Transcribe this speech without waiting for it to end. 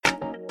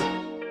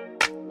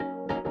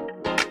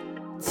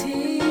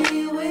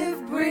Tea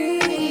with Bree.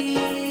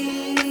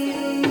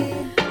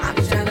 I'm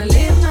just trying to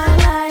live my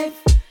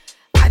life.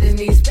 I just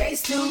need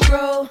space to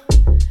grow.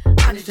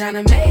 I'm just trying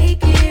to make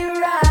it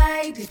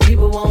right. These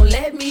people won't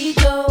let me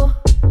go.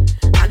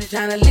 I'm just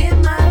trying to live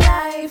my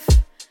life.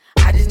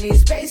 I just need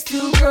space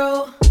to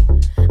grow.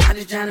 I'm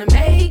just trying to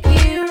make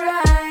it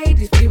right.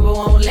 These people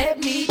won't let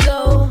me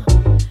go.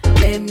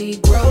 Let me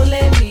grow,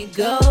 let me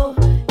go.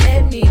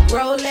 Let me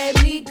grow,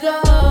 let me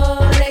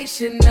go. They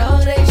should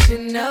know, they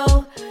should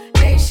know.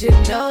 They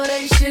should know,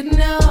 they should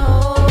know.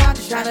 I'm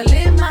just trying to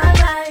live my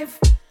life.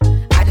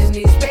 I just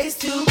need space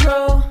to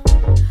grow.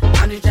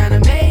 I'm just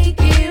trying to make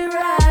it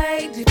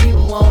right. These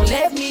people won't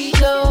let me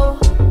go.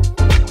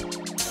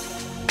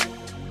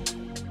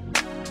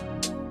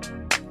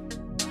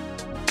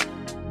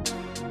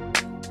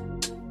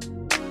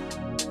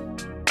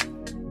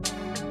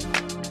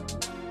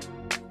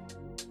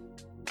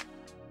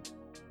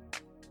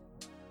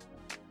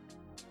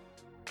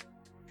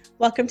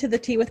 Welcome to the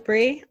Tea with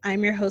Bree.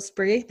 I'm your host,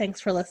 Bree. Thanks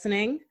for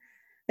listening.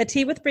 The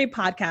Tea with Bree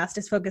podcast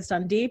is focused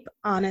on deep,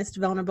 honest,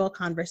 vulnerable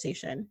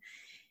conversation.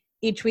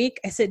 Each week,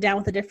 I sit down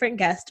with a different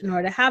guest in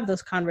order to have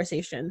those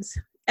conversations.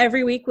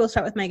 Every week, we'll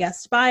start with my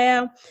guest's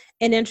bio,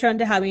 an intro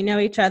into how we know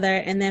each other,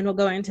 and then we'll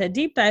go into a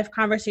deep dive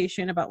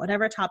conversation about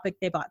whatever topic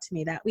they brought to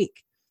me that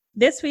week.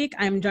 This week,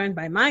 I'm joined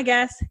by my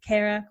guest,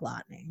 Kara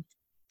Glotning.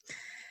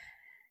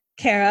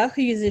 Kara,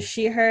 who uses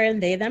she, her,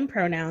 and they, them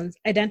pronouns,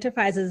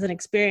 identifies as an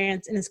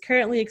experience and is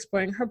currently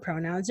exploring her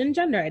pronouns and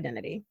gender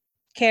identity.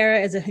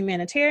 Kara is a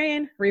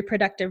humanitarian,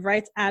 reproductive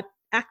rights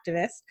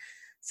activist,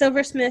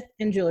 silversmith,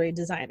 and jewelry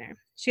designer.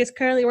 She is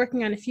currently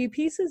working on a few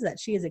pieces that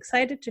she is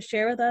excited to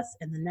share with us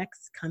in the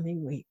next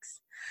coming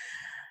weeks.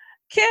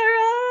 Kara!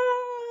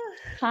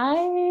 Hi.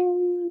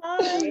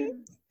 Hi.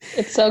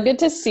 It's so good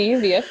to see you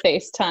via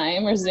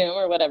FaceTime or Zoom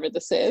or whatever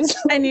this is.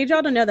 I need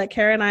y'all to know that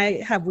Kara and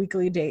I have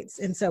weekly dates,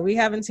 and so we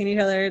haven't seen each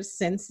other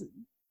since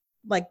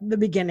like the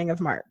beginning of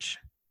March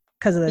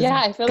because of this.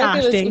 Yeah, I feel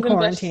like it was even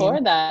quarantine.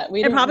 Before that.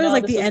 It probably was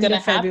like the end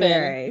of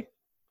February. Happen.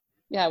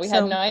 Yeah, we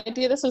had no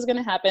idea this was going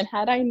to happen.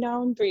 Had I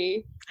known,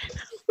 Bree,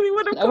 we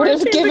would I would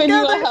have given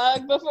together. You a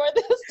hug before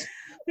this.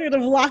 We would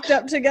have locked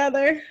up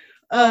together.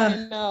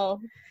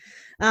 No.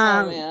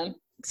 Oh man.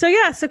 So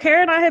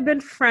Kara and I have been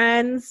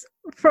friends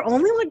for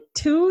only like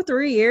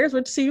 2-3 years,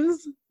 which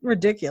seems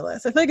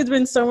ridiculous. I feel like it's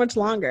been so much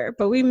longer,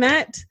 but we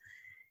met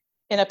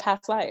in a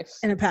past life.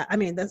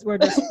 We're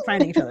just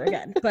finding each other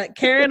again. But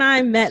Kara and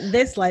I met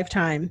this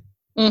lifetime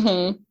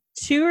 2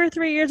 or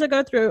 3 years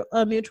ago through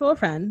a mutual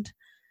friend.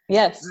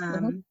 Yes.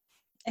 And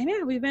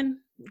yeah, we've been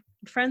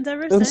friends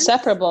ever since.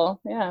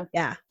 Inseparable. Yeah.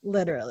 Yeah,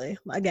 literally.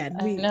 Again,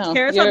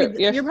 Kara's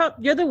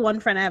you're the one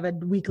friend I have a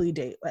weekly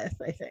date with,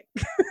 I think.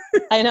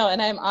 I know,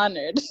 and I'm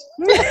honored.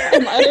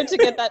 I'm honored to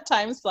get that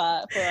time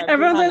slot. For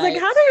everyone's always like,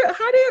 how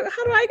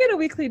do I get a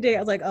weekly date? I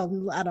was like,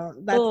 I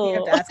don't. That's you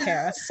have to ask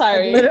Kara.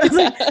 Sorry.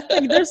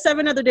 Like, there's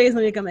 7 other days in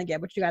the week I'm like, yeah,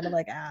 but you got to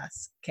like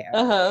ask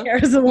Kara.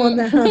 Kara's the one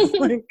that has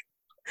like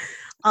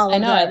all of I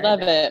know, that. I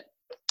love it.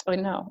 I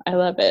know, I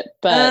love it.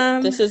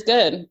 But this is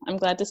good. I'm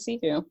glad to see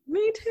you.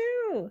 Me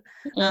too.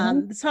 This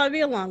will probably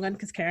be a long one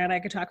because Kara and I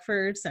could talk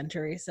for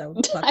centuries. So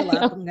buckle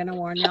up. I'm gonna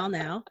warn y'all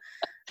now.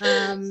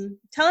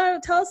 Tell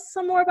us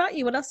some more about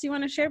you. What else do you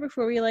want to share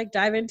before we like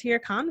dive into your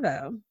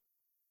convo?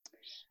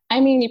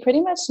 I mean, you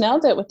pretty much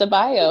nailed it with the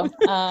bio.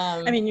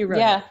 You wrote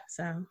it,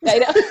 so. I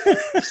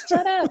know.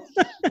 Shut up.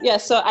 Yeah,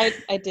 so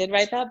I did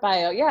write that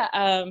bio. Yeah,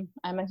 I'm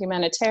a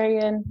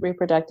humanitarian,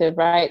 reproductive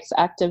rights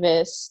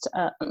activist,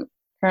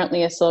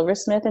 currently a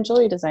silversmith and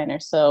jewelry designer.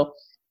 So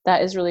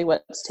that is really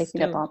what's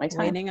taking up all my time.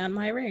 Waiting on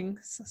my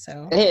rings.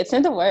 So it's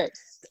in the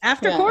works.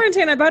 After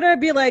quarantine, I better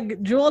be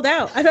like jeweled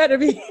out. I better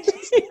be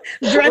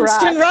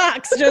drenched in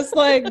rocks, just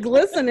like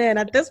glistening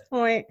at this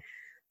point.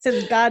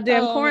 Since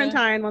goddamn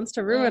quarantine wants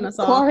to ruin us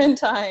all.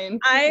 Quarantine.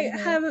 I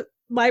have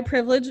my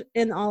privilege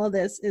in all of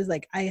this is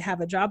like I have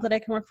a job that I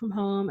can work from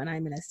home and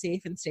I'm in a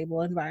safe and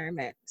stable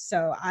environment.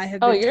 So I have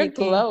been you're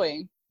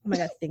glowing. Oh my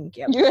God, thank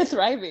you. You're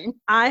thriving.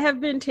 I have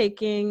been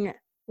taking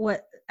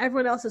what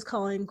everyone else is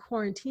calling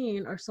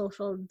quarantine or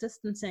social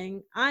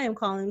distancing. I am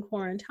calling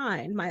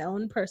quarantine, my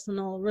own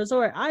personal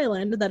resort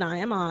island that I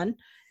am on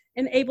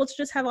and able to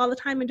just have all the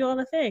time and do all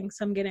the things.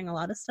 So I'm getting a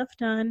lot of stuff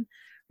done,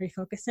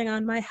 refocusing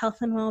on my health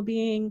and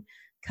well-being,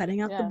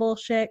 cutting out the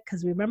bullshit.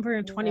 Because remember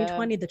in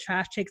 2020, the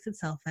trash takes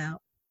itself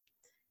out.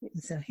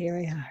 And so here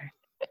we are.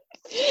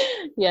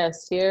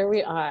 Yes, here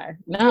we are.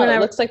 No, it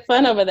looks like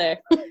fun over there.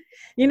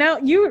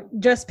 You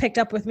just picked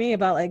up with me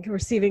about like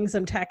receiving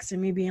some text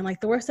and me being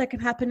like, the worst that can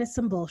happen is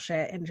some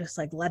bullshit and just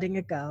like letting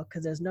it go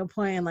because there's no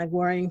point in like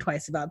worrying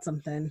twice about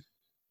something.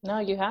 No,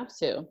 you have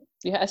to.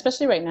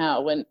 Especially right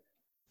now when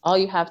all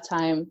you have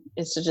time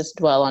is to just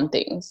dwell on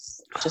things.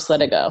 Just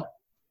let it go.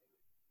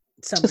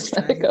 So much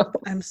time. Let it go.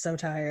 I'm so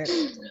tired.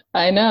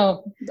 I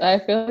know. I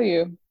feel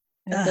you.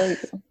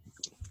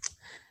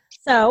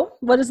 So,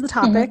 what is the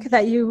topic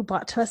that you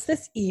brought to us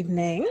this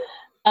evening?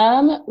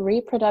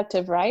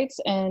 Reproductive rights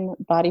and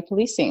body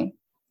policing.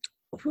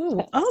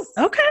 Ooh. Oh,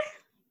 okay.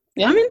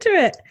 Yeah. I'm into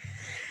it.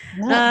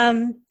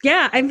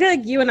 Yeah, I feel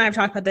like you and I have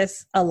talked about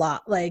this a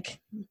lot. Like,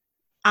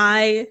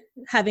 I,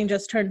 having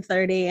just turned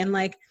 30 and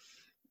like,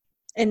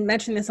 and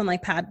mentioned this on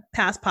like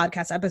past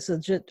podcast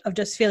episodes of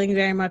just feeling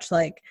very much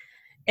like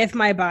if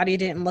my body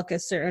didn't look a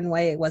certain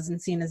way, it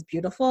wasn't seen as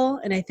beautiful.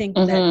 And I think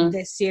that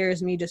this year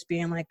is me just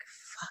being like,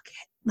 fuck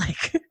it.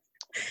 Like,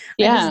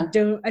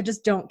 I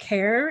just don't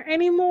care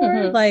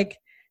anymore. Like,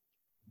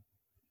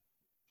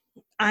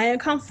 I am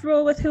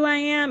comfortable with who I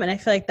am. And I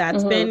feel like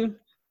that's been,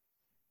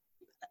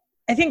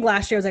 I think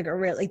last year was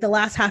like the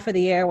last half of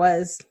the year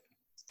was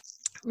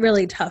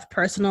really tough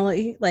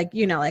personally. Like,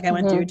 you know, like I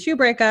went through 2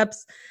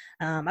 breakups.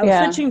 I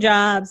was switching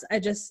jobs.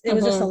 It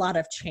was just a lot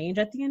of change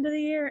at the end of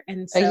the year.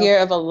 And so, a year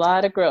of a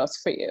lot of growth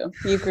for you.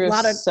 You grew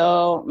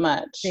so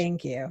much.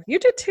 Thank you. You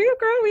did too,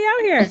 girl. We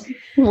out here.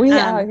 We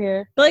out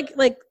here. But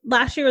like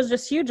last year was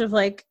just huge of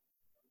like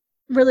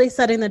really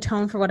setting the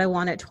tone for what I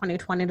wanted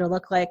 2020 to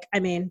look like. I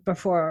mean,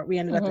 before we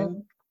ended up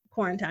in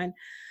quarantine.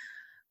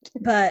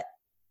 But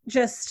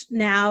just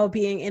now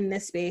being in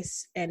this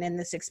space and in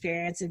this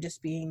experience and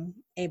just being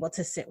able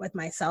to sit with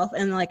myself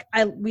and like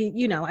I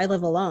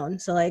live alone,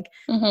 so like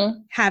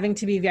having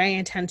to be very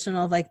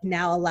intentional of like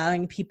now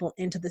allowing people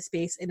into the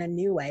space in a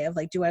new way of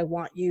like, do I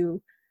want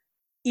you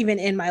even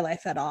in my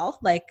life at all?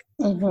 Like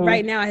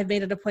right now I have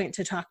made it a point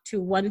to talk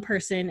to one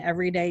person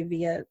every day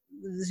via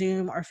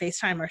Zoom or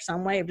FaceTime or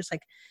some way of just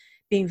like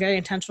being very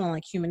intentional on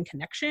like human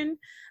connection,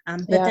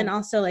 but then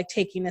also like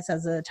taking this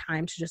as a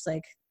time to just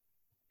like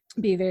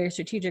be very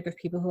strategic with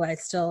people who I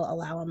still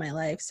allow in my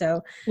life.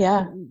 So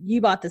you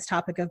brought this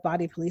topic of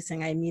body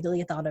policing. I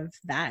immediately thought of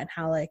that and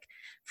how like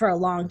for a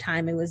long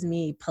time it was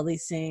me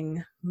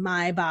policing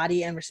my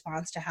body in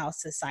response to how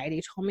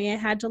society told me I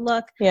had to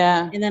look.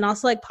 And then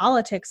also like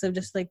politics of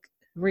just like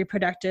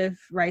reproductive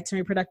rights and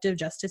reproductive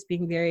justice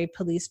being very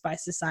policed by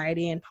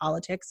society and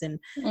politics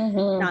and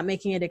not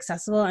making it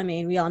accessible. I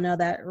mean, we all know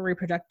that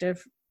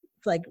reproductive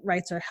like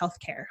rights are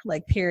healthcare,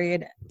 like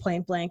period,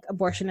 point blank.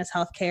 Abortion is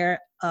healthcare.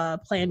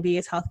 Plan B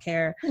is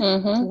healthcare.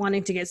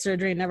 Wanting to get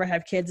surgery and never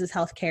have kids is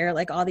healthcare.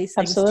 Like all these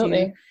things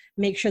to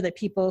make sure that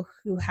people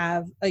who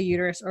have a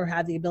uterus or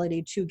have the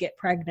ability to get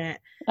pregnant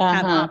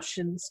have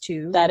options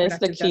to. That is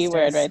the key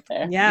word right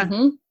there. Yeah,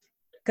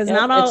 because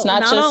not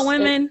all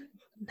women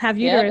have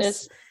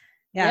uterus.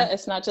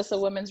 It's not just a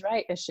women's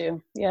right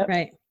issue.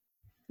 Right.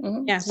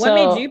 Yeah. What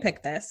made you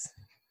pick this?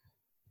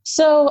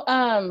 So,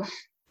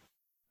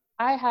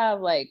 I have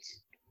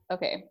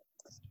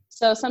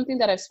so something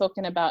that I've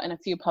spoken about in a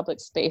few public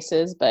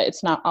spaces, but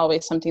it's not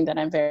always something that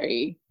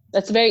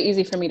that's very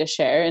easy for me to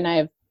share. And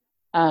I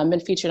have been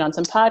featured on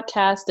some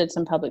podcasts, did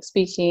some public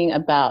speaking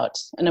about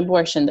an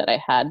abortion that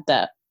I had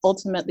that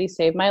ultimately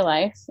saved my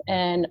life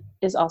and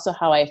is also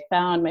how I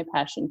found my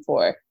passion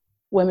for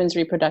women's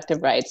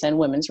reproductive rights and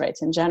women's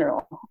rights in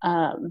general.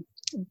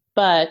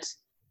 But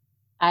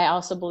I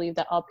also believe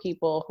that all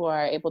people who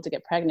are able to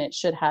get pregnant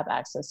should have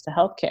access to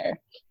healthcare.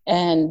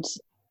 And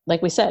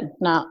like we said,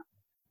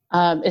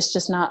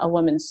 it's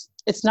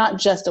not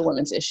just a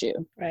woman's issue.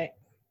 Right.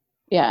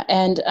 Yeah.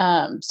 And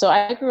so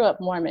I grew up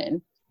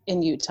Mormon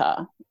in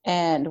Utah,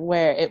 and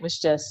where it was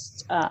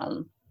just,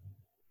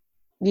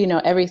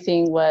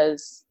 everything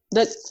was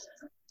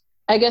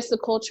I guess the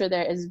culture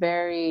there is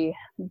very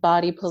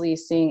body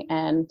policing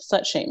and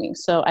slut shaming.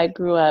 So I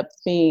grew up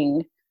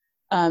being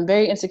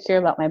very insecure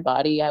about my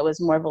body. I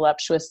was more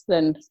voluptuous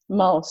than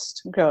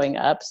most growing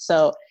up.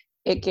 So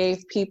it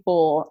gave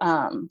people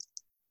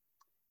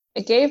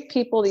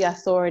the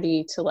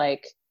authority to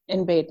like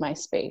invade my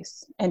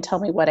space and tell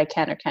me what I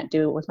can or can't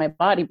do with my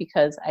body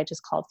because I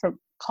just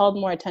called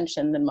more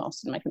attention than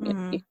most in my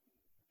community.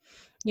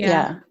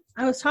 Yeah.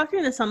 I was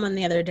talking to someone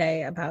the other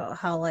day about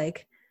how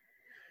like,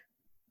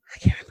 I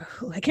can't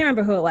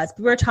remember who it was, but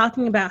we were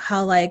talking about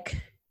how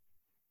like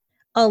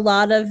a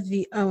lot of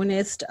the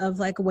onus of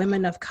like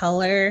women of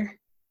color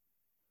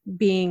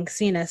being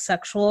seen as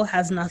sexual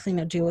has nothing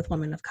to do with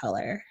women of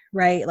color,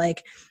 right?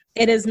 Like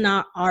it is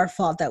not our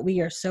fault that we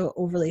are so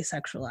overly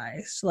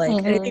sexualized.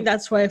 Like I think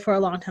that's why for a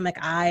long time, like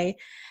I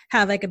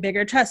have like a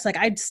bigger chest. Like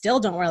I still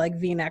don't wear like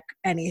V-neck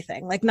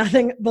anything, like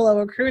nothing below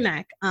a crew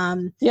neck.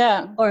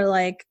 Or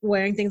like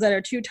wearing things that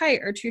are too tight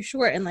or too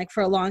short. And like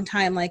for a long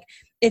time, like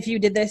if you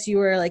did this, you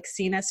were like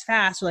seen as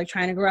fast or like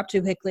trying to grow up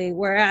too quickly.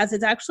 Whereas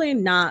it's actually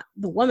not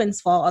the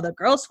woman's fault or the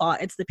girl's fault.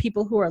 It's the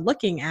people who are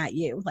looking at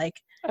you.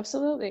 Like,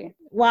 absolutely.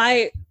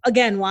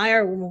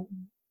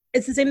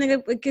 It's the same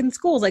thing like in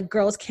schools. Like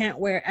girls can't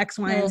wear X,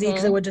 Y, and Z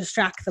because it would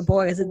distract the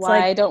boys. It's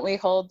why don't we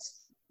hold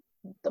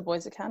the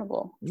boys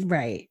accountable?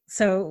 Right.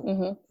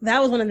 So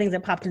that was one of the things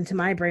that popped into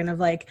my brain of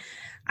like,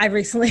 I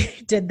recently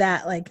did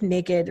that like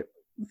naked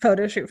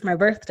photo shoot for my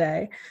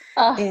birthday.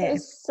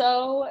 It's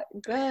so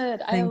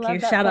good. Thank you.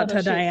 Shout out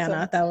to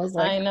Diana. That was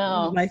like I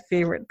know my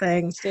favorite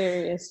thing.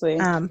 Seriously.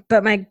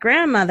 But my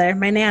grandmother,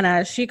 my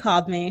Nana, she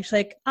called me. She's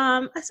like,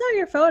 I saw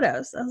your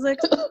photos. I was like,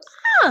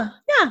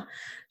 yeah.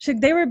 She's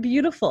like, they were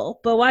beautiful,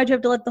 but why'd you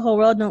have to let the whole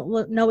world know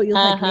what you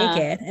look like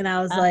naked? And I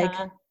was like,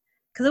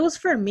 because it was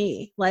for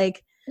me.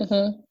 Like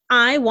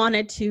I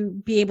wanted to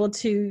be able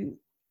to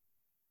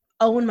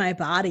own my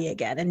body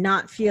again and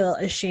not feel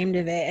ashamed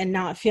of it and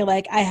not feel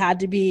like I had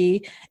to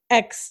be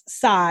X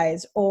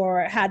size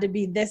or had to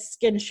be this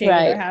skin shade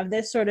or have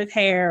this sort of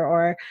hair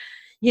or,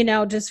 you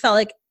know, just felt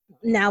like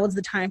now was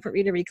the time for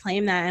me to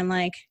reclaim that. And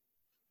like,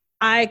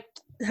 I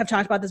have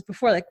talked about this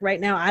before, like right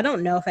now, I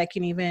don't know if I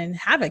can even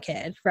have a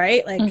kid,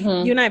 right? Like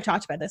you and I have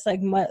talked about this, like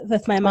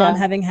with my mom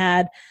having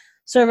had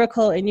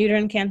cervical and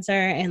uterine cancer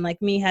and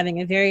like me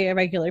having a very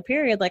irregular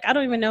period, like I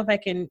don't even know if I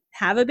can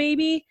have a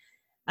baby.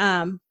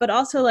 But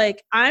also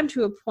like I'm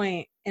to a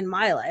point in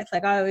my life,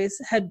 like I always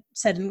had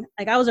said,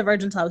 like I was a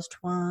virgin until I was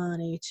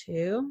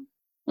 22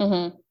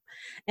 and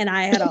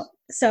I had,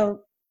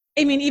 so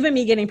I mean, even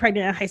me getting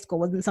pregnant in high school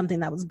wasn't something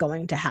that was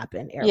going to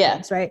happen,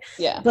 right?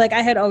 Yeah. But like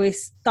I had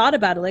always thought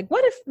about it, like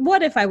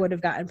what if I would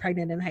have gotten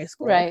pregnant in high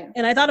school? Right.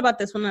 And I thought about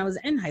this when I was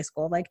in high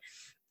school. Like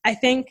I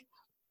think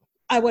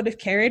I would have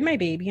carried my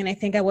baby and I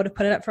think I would have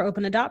put it up for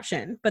open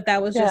adoption. But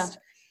that was just,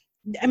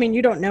 I mean,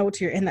 you don't know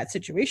till you're in that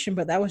situation,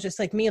 but that was just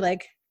like me,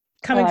 like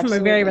coming from a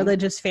very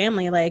religious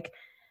family, like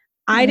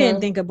I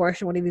didn't think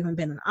abortion would have even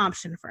been an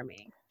option for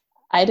me.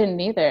 I didn't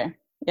either.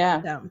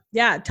 Yeah. So,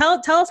 yeah. Tell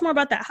us more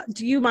about that.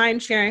 Do you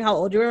mind sharing how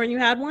old you were when you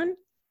had one?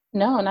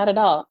 No, not at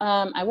all.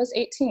 I was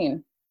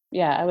 18.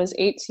 Yeah, I was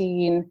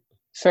 18,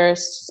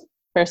 first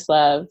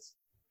love,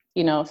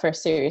 you know,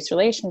 first serious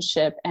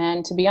relationship.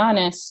 And to be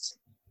honest,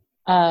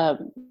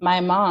 my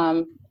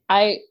mom,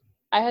 I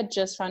had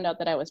just found out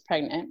that I was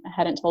pregnant. I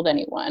hadn't told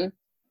anyone.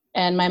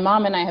 And my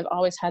mom and I have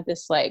always had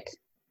this like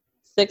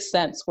sixth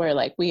sense where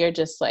like we are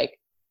just like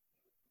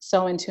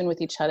so in tune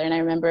with each other. And I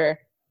remember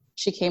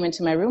she came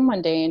into my room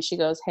one day and she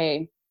goes,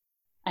 "Hey,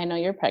 I know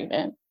you're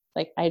pregnant.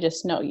 Like, I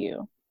just know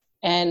you."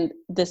 And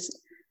I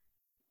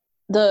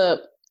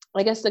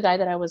guess the guy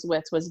that I was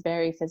with was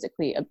very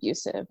physically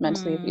abusive,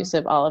 mentally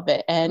abusive, all of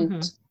it.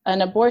 And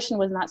an abortion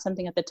was not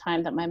something at the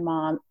time that my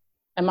mom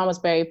was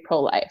very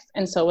pro-life.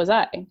 And so was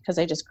I, because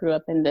I just grew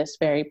up in this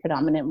very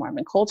predominant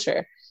Mormon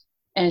culture.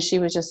 And she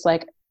was just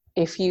like,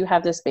 if you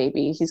have this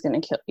baby, he's going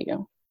to kill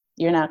you.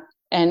 You're not.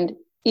 And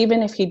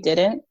even if he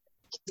didn't,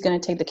 he's going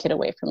to take the kid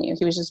away from you.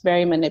 He was just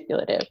very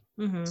manipulative.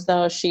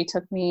 So she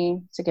took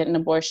me to get an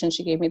abortion.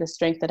 She gave me the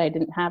strength that I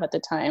didn't have at the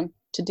time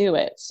to do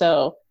it.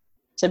 So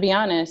to be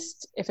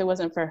honest, if it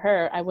wasn't for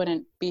her, I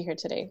wouldn't be here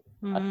today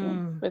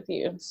with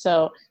you.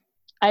 So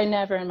I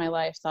never in my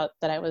life thought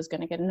that I was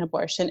going to get an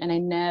abortion. And I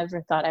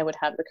never thought I would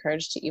have the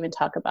courage to even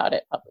talk about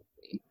it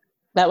publicly.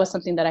 That was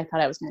something that I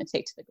thought I was going to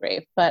take to the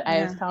grave. But I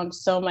have found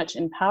so much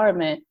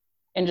empowerment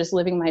in just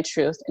living my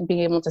truth and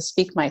being able to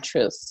speak my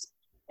truths.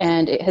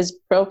 And it has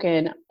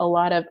broken a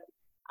lot of,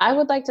 I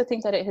would like to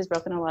think that it has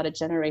broken a lot of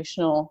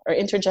generational or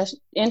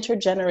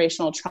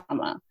intergenerational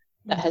trauma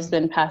that has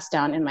been passed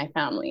down in my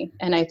family.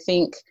 And I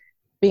think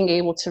being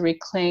able to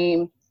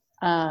reclaim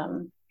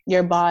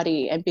your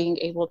body and being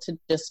able to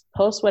just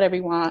post whatever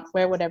you want,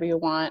 wear whatever you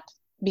want,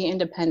 be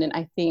independent,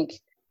 I think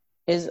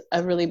is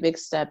a really big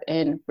step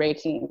in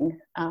breaking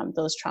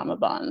those trauma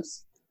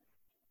bonds.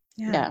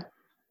 Yeah.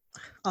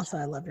 Also,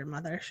 I love your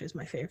mother. She's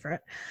my favorite.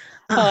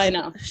 I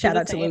know. Shout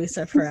out to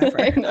Louisa forever.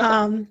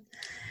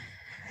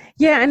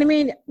 Yeah. And I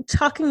mean,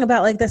 talking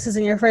about like, this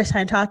isn't your first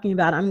time talking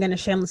about it. I'm going to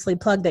shamelessly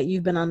plug that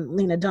you've been on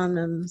Lena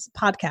Dunham's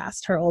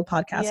podcast, her old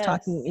podcast,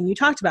 talking, and you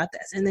talked about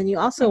this. And then you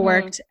also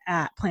worked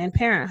at Planned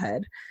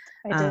Parenthood.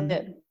 I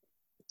did.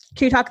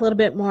 Can you talk a little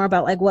bit more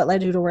about like what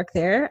led you to work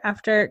there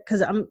after?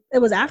 Because it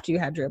was after you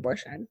had your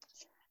abortion.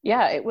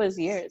 Yeah, it was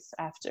years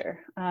after.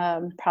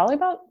 Probably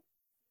about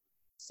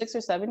 6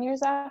 or 7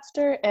 years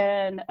after.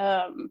 And,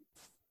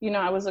 you know,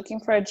 I was looking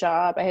for a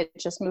job. I had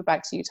just moved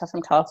back to Utah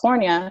from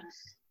California,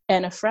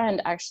 and a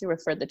friend actually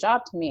referred the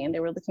job to me, and they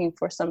were looking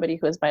for somebody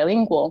who was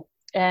bilingual.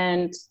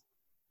 And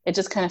it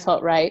just kind of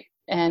felt right.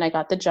 And I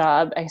got the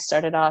job. I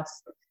started off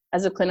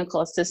as a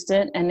clinical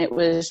assistant, and it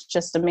was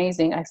just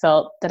amazing. I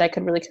felt that I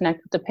could really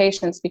connect with the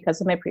patients because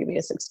of my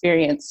previous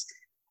experience.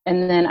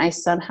 And then I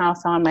somehow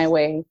found my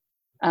way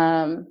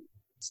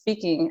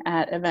speaking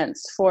at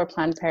events for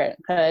Planned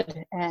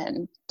Parenthood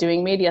and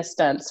doing media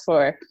stunts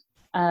for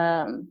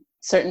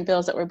certain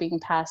bills that were being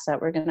passed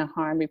that were going to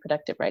harm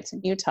reproductive rights in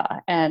Utah.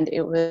 And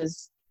it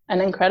was an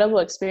incredible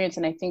experience.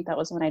 And I think that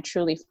was when I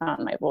truly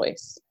found my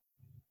voice.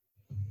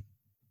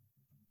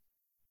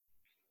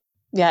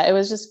 Yeah, it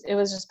was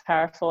just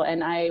powerful.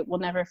 And I will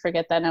never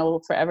forget that. And I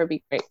will forever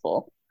be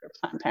grateful for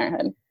Planned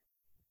Parenthood.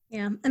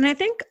 Yeah. And I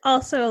think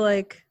also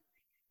like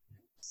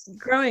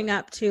growing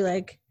up too,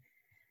 like,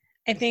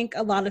 I think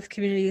a lot of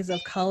communities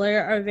of color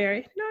are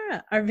very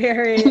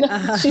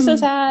she says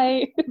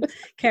hi.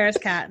 Kara's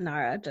cat,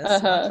 Nara,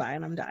 just walked by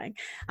and I'm dying.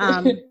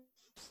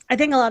 I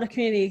think a lot of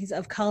communities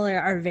of color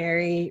are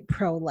very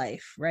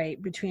pro-life,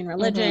 right? Between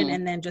religion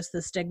and then just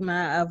the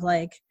stigma of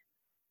like,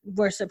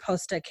 we're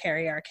supposed to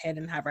carry our kid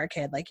and have our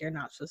kid, like you're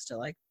not supposed to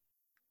like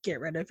get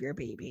rid of your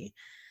baby.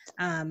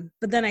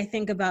 But then I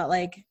think about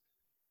like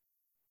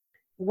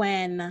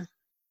when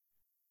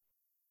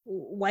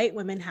white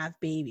women have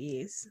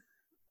babies,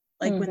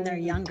 like when they're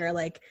younger,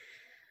 like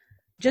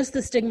just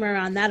the stigma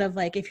around that of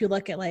like, if you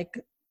look at like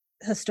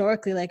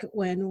historically, like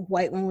when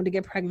white women would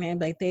get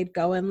pregnant, like they'd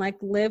go and like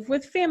live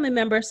with family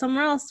members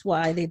somewhere else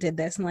while they did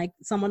this, and like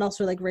someone else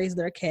would like raise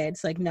their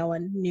kids, like no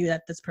one knew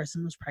that this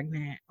person was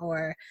pregnant,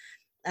 or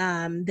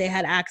they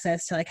had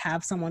access to like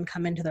have someone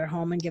come into their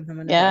home and give them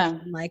an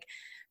abortion. Like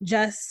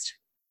just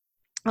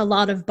a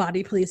lot of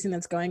body policing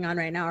that's going on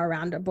right now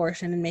around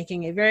abortion and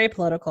making it very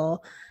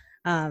political,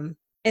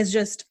 is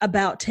just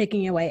about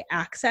taking away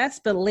access.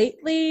 But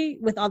lately,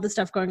 with all the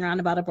stuff going around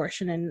about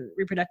abortion and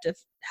reproductive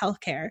health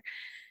care,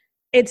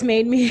 it's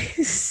made me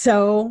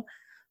so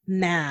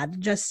mad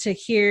just to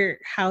hear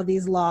how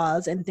these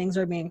laws and things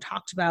are being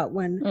talked about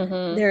when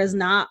there is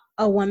not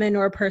a woman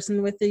or a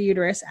person with the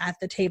uterus at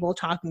the table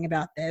talking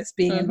about this,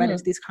 being invited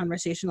to these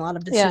conversations. A lot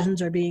of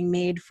decisions are being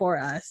made for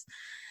us.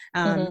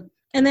 And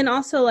then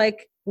also,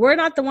 like, we're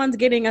not the ones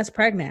getting us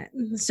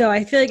pregnant. So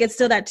I feel like it's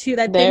still that thing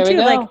too.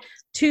 Like,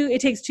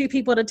 it takes two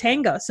people to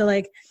tango. So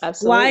like,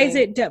 why is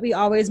it that we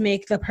always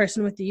make the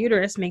person with the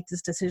uterus make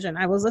this decision?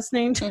 I was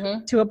listening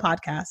to a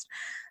podcast.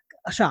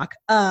 A shock.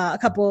 I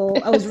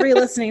was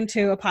re-listening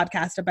to a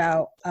podcast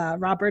about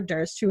Robert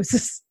Durst, who was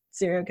a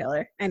serial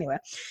killer. Anyway,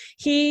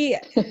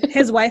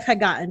 his wife had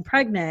gotten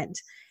pregnant,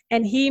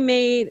 and he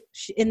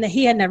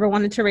had never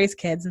wanted to raise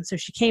kids, and so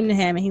she came to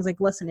him, and he's like,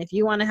 "Listen, if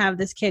you want to have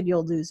this kid,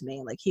 you'll lose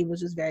me." Like, he was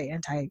just very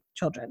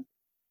anti-children.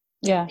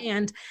 Yeah.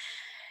 And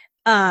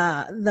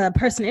the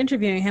person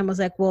interviewing him was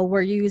like, "Well,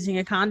 were you using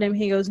a condom?"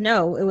 He goes,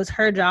 "No, it was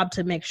her job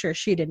to make sure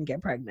she didn't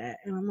get pregnant."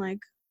 And I'm like,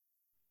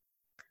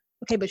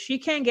 okay, but she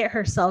can't get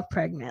herself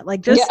pregnant.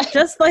 Like,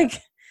 just like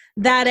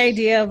that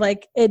idea of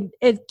like,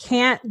 it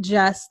can't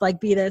just like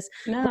be this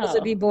supposed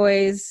to be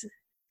boys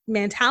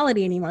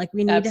mentality anymore. Like,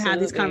 we need to have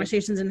these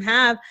conversations and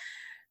have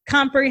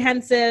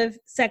comprehensive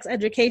sex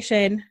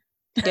education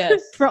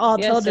for all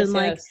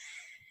children.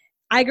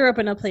 I grew up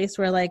in a place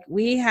where like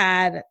we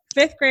had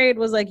 5th grade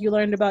was like you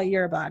learned about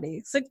your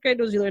body. 6th grade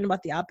was you learned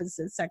about the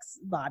opposite sex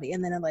body,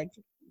 and then it, like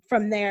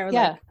from there,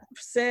 like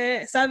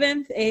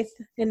 7th, 8th,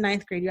 and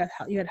 9th grade, you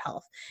had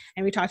health,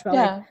 and we talked about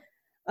like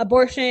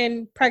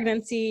abortion,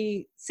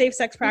 pregnancy, safe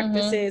sex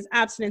practices,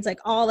 abstinence, like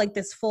all like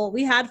this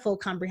we had full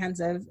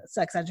comprehensive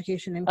sex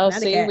education in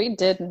Connecticut. We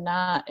did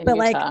not in but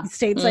Utah. Like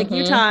states like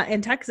Utah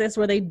and Texas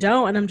where they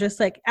don't, and I'm just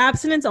like,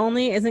 abstinence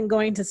only isn't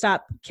going to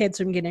stop kids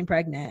from getting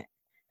pregnant.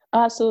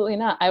 Absolutely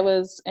not.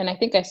 And I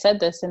think I said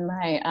this in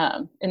my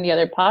in the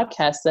other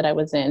podcast that I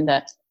was in,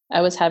 that I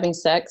was having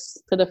sex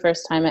for the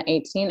first time at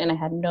 18, and I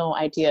had no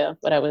idea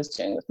what I was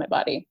doing with my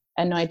body.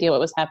 I had no idea what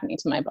was happening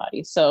to my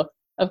body. So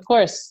of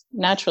course,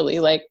 naturally,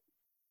 like,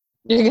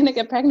 you're going to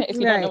get pregnant if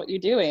you don't know what you're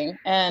doing.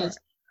 And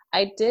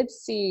I did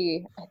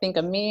see, I think,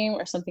 a meme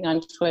or something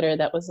on Twitter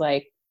that was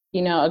like,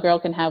 you know, a girl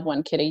can have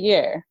 1 kid a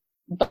year,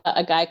 but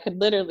a guy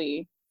could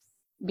literally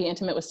be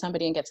intimate with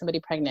somebody and get somebody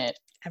pregnant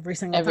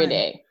every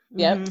day.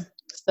 Yep.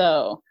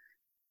 So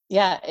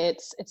yeah,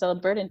 it's a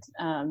burden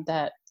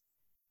that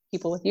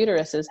people with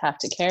uteruses have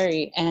to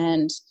carry.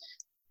 And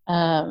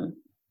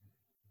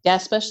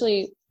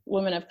especially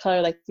women of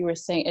color, like you were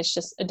saying, it's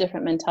just a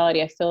different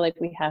mentality. I feel like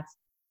we have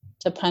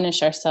to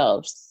punish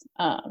ourselves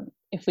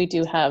if we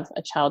do have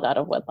a child out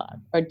of wedlock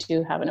or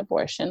do have an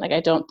abortion. Like, I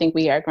don't think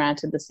we are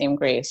granted the same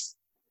grace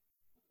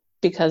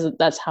because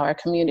that's how our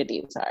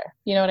communities are.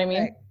 You know what I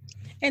mean? Right.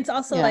 And it's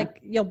also like,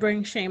 you'll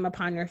bring shame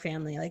upon your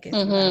family. Like, if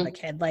you have a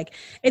kid, like,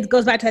 it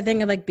goes back to that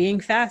thing of like being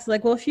fast.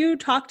 Like, well, if you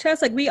talk to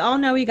us, like, we all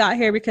know we got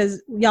here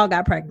because y'all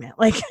got pregnant.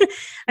 Like,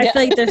 I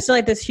feel like there's still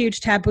like this huge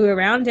taboo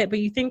around it. But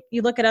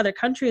you look at other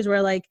countries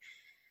where like,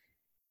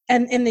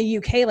 and in the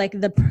UK, like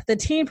the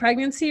teen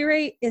pregnancy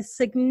rate is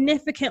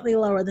significantly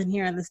lower than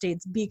here in the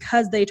States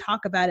because they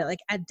talk about it like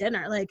at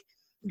dinner. Like,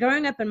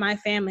 growing up in my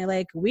family,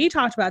 like, we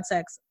talked about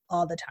sex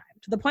all the time,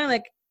 to the point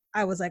like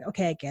I was like,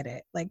 okay, I get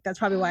it. Like, that's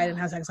probably why I didn't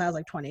have sex. I was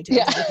like 22.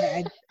 Yeah. Like,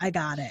 okay, I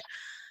got it.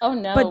 Oh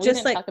no, but we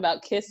just didn't talk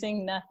about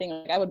kissing, nothing.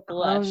 Like, I would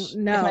blush if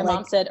my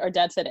mom said or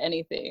dad said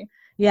anything.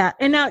 Yeah.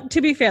 And now,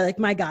 to be fair, like,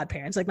 my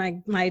godparents, like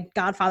my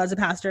godfather's a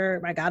pastor,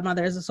 my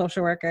godmother is a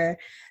social worker,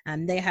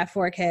 and they have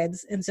 4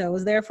 kids. And so it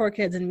was their 4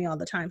 kids and me all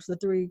the time. So the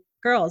 3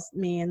 girls,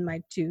 me and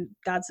my 2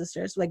 god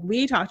sisters, like,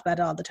 we talked about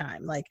it all the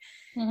time. Like,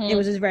 it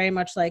was just very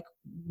much like,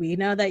 we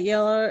know that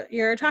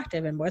you're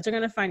attractive and boys are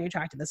going to find you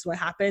attractive. This is what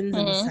happens,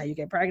 and this is how you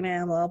get pregnant,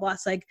 and blah, blah, blah.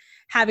 It's like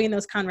having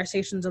those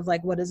conversations of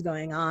like, what is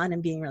going on,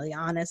 and being really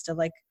honest of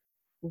like,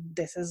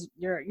 this is,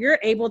 you're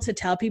able to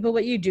tell people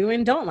what you do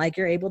and don't like.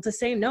 You're able to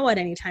say no at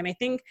any time. I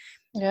think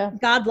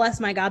God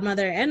bless my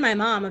godmother and my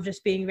mom of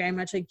just being very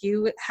much like,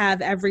 you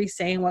have every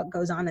say in what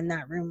goes on in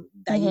that room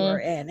that you are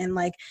in, and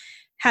like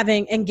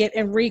having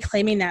and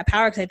reclaiming that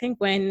power. Because I think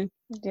when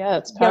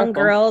it's young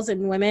girls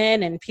and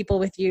women and people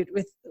with the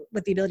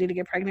ability to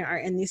get pregnant are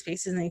in these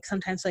spaces, and like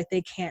sometimes like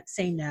they can't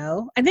say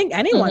no. I think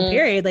anyone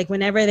period, like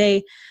whenever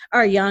they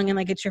are young and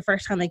like it's your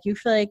first time, like you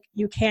feel like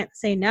you can't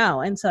say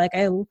no. And so like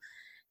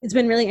it's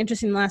been really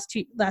interesting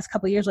the last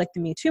couple of years, like the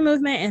Me Too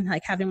movement, and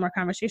like having more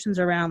conversations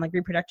around like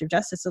reproductive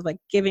justice of like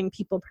giving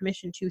people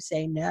permission to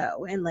say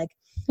no and like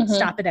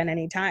stop it at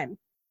any time.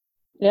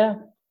 Yeah.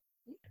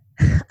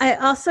 I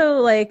also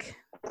like,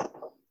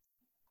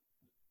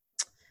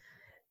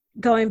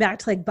 going back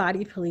to like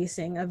body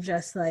policing of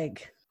just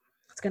like,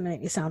 it's going to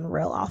make me sound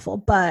real awful,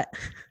 but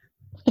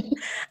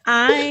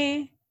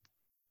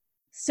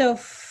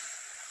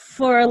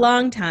for a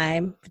long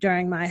time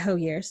during my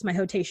years, my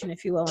hotation,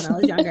 if you will, when I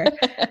was younger,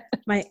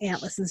 my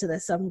aunt listens to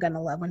this, so I'm going to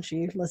love when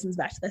she listens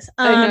back to this.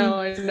 I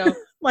know.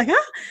 Like,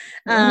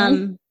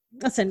 huh?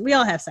 Listen, we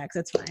all have sex.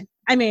 It's fine.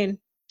 I mean,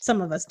 some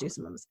of us do,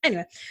 some of us.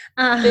 Anyway,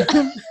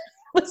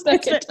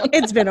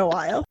 it's been a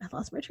while. I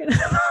lost my train of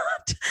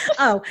thought.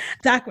 Oh,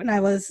 back when I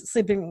was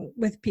sleeping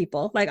with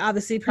people, like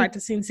obviously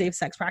practicing safe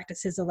sex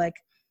practices of like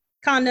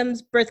condoms,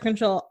 birth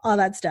control, all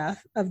that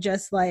stuff of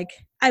just like,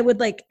 it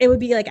would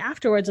be like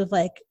afterwards of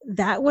like,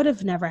 that would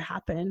have never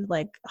happened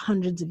like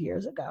hundreds of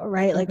years ago,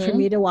 right? Like for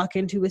me to walk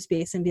into a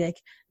space and be like,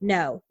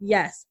 no,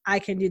 yes, I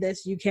can do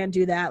this. You can't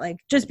do that. Like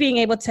just being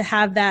able to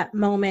have that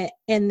moment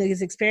in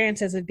these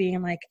experiences of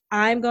being like,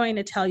 I'm going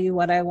to tell you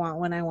what I want,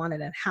 when I want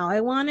it, and how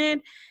I want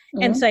it.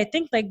 And so I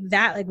think like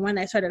that, like when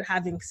I started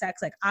having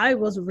sex, like I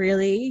was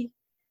really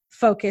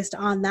focused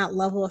on that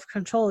level of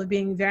control of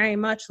being very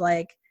much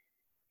like,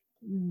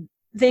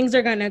 things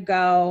are going to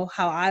go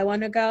how I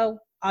want to go,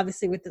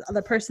 obviously with the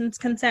other person's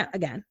consent.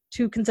 Again,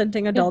 two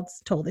consenting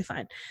adults, totally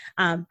fine.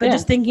 But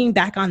just thinking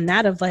back on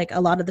that of like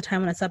a lot of the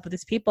time when I slept with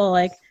these people,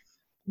 like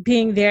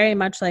being very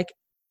much like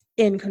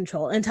in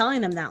control and telling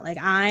them that like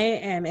I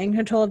am in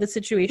control of the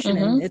situation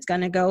and it's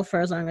going to go for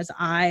as long as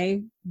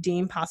I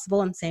deem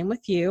possible, and same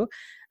with you.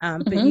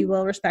 But you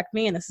will respect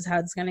me and this is how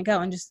it's going to go.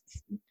 And just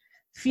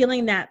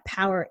feeling that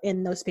power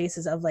in those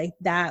spaces of like,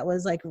 that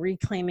was like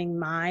reclaiming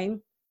my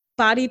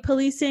body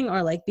policing,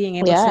 or like being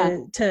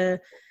able to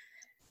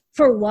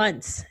for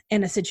once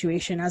in a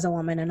situation as a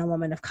woman and a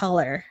woman of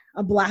color,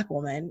 a Black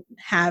woman,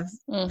 have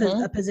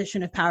a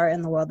position of power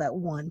in the world at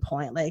one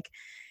point. Like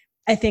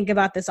I think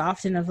about this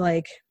often of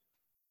like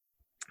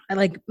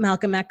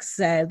Malcolm X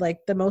said, like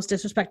the most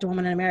disrespected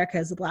woman in America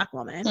is a Black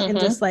woman. And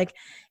just like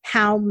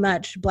how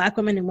much Black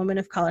women and women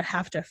of color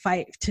have to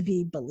fight to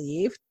be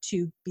believed,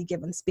 to be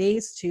given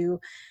space, to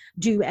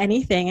do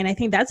anything. And I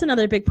think that's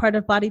another big part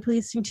of body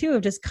policing too,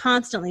 of just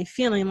constantly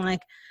feeling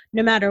like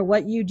no matter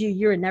what you do,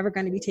 you're never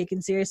going to be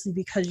taken seriously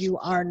because you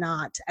are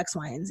not X,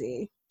 Y, and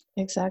Z.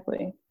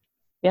 Exactly.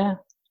 Yeah.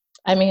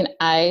 I mean,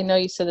 I know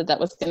you said that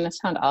was going to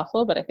sound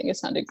awful, but I think it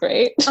sounded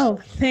great. Oh,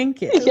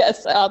 thank you.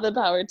 Yes. All the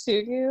power to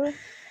you.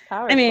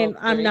 Powerful. I mean,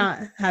 I'm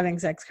not having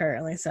sex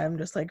currently, so I'm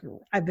just like,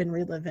 I've been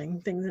reliving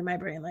things in my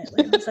brain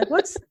lately. I'm just like,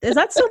 is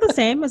that still the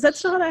same? Is that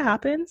still how that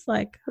happens?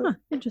 Like,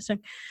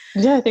 interesting.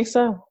 Yeah, I think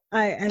so.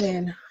 I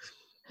mean,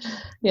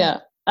 yeah.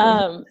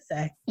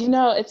 You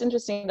know, it's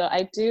interesting though.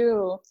 I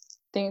do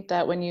think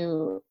that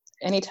when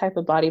any type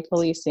of body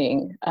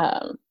policing,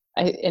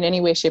 in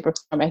any way, shape, or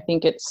form, I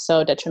think it's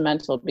so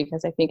detrimental,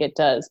 because I think it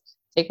does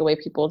take away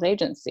people's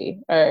agency,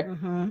 or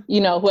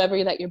you know,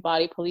 whoever that you're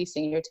body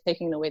policing, you're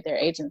taking away their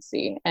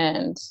agency.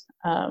 And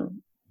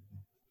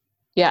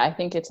I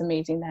think it's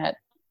amazing that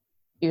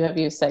you have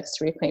used sex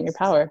to reclaim your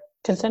power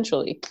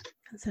consensually.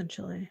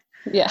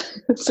 Yeah,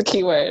 it's a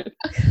key word.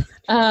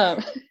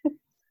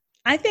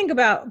 I think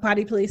about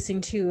body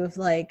policing too, of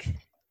like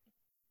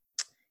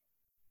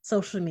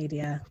social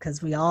media,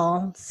 because we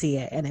all see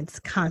it and it's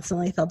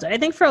constantly filtered. I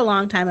think for a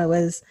long time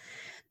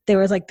there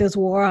was like this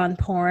war on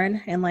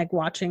porn, and like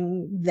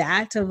watching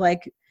that of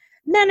like,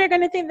 men are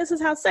going to think this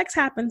is how sex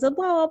happens, and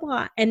blah, blah,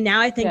 blah. And now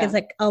I think it's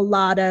like a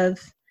lot of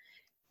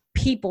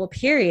people,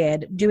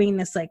 period, doing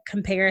this like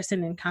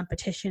comparison and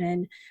competition.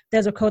 And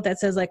there's a quote that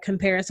says like,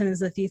 comparison is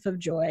the thief of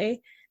joy.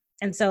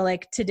 And so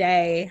like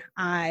today,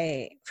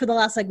 for the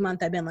last like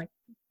month, I've been like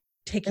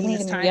taking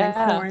this time in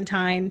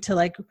quarantine to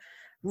like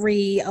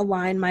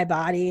realign my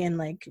body and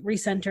like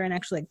recenter and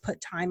actually like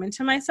put time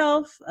into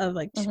myself of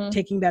like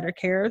taking better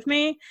care of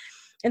me.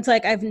 And so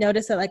like I've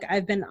noticed that like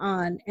I've been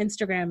on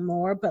Instagram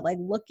more, but like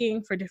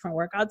looking for different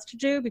workouts to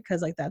do,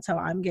 because like that's how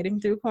I'm getting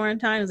through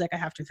quarantine, is like I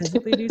have to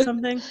physically do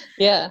something.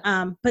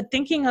 But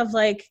thinking of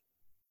like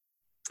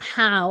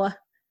how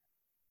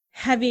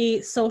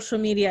heavy social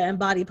media and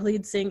body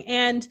policing,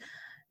 and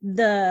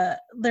there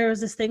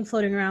was this thing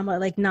floating around about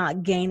like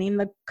not gaining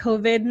the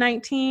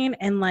COVID-19,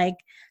 and like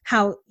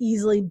how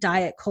easily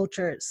diet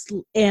culture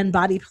and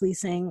body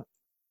policing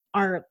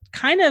are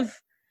kind of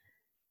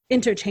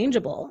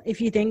interchangeable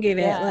if you think of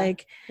it.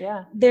 Like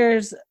I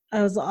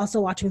was also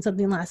watching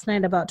something last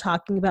night about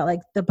talking about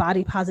like the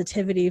body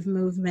positivity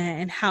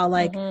movement, and how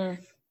like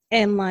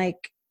in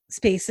like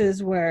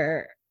spaces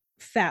where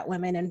fat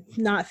women, and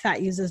not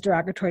fat uses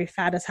derogatory,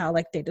 fat is how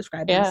like they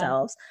describe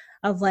themselves,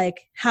 of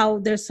like how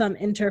there's some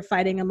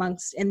interfighting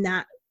amongst in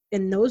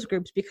those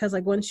groups, because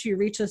like once you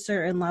reach a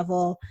certain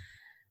level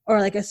or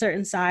like a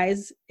certain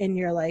size, and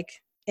you're like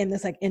in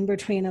this like in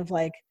between of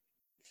like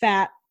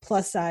fat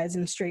plus size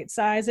and straight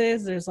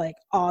sizes, there's like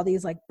all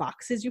these like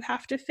boxes you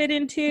have to fit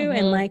into.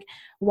 And like,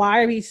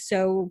 why are we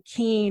so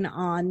keen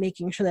on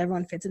making sure that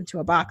everyone fits into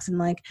a box? And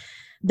like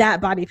that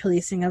body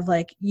policing of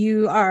like,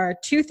 you are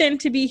too thin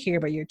to be here,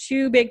 but you're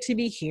too big to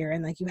be here.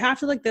 And like, you have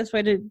to look this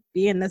way to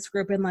be in this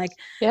group. And like,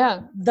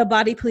 the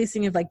body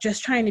policing of like,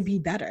 just trying to be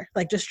better,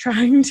 like just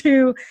trying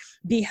to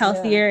be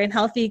healthier, and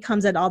healthy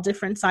comes at all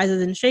different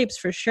sizes and shapes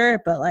for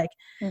sure. But like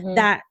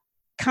that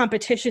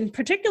competition,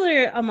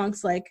 particularly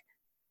amongst like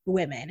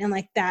women, and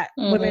like that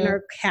women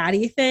are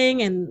catty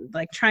thing, and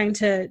like trying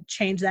to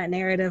change that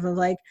narrative of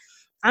like,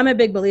 I'm a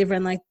big believer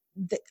in like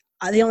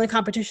the only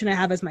competition I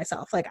have is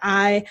myself. Like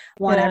I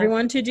want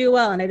everyone to do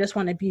well, and I just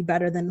want to be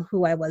better than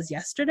who I was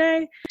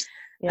yesterday.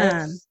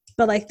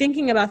 But like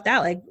thinking about that,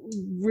 like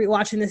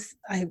rewatching this,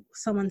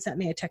 someone sent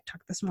me a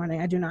TikTok this morning.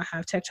 I do not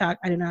have TikTok.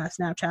 I do not have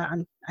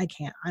Snapchat. I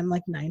can't. I'm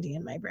like 90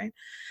 in my brain.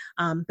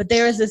 But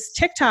there was this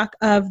TikTok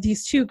of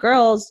these two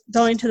girls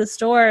going to the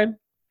store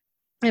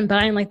and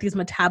buying like these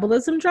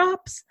metabolism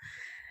drops.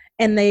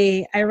 And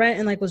I read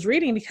and like was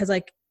reading, because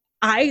like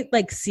I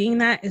like seeing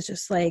that is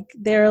just like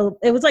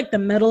it was like the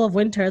middle of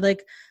winter,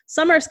 like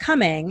summer's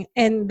coming,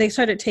 and they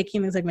started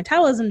taking these like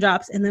metabolism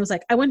drops. And it was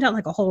like, I went down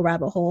like a whole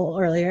rabbit hole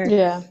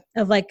earlier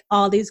of like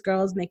all these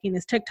girls making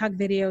these TikTok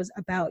videos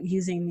about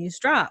using these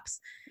drops.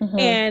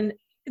 And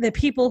the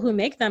people who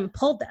make them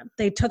pulled them.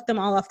 They took them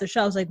all off the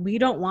shelves. Like, we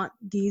don't want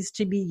these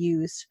to be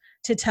used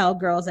to tell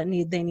girls that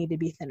they need to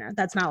be thinner.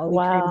 That's not what we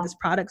created this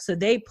product. So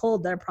they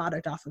pulled their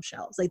product off of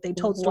shelves. Like they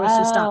told stores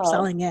to stop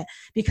selling it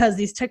because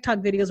these TikTok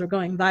videos were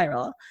going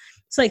viral.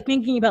 So like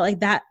thinking about like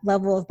that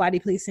level of body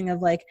policing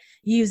of like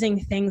using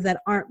things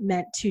that aren't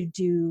meant to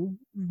do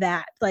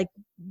that, like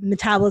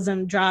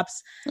metabolism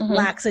drops,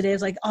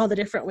 laxatives, like all the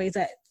different ways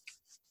that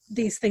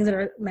these things that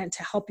are meant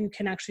to help you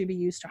can actually be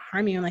used to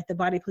harm you, and like the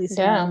body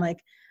policing and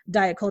like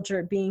diet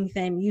culture, being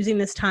thin, using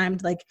this time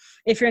to like,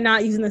 if you're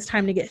not using this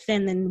time to get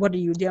thin, then what are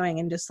you doing?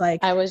 And just like,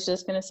 I was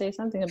just going to say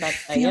something about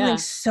that. Feeling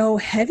so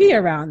heavy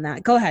around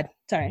that. Go ahead.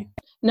 Sorry.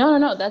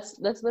 No. That's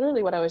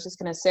literally what I was just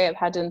going to say. I've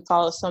had to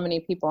follow so many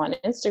people on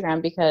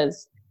Instagram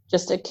because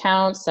just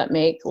accounts that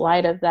make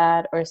light of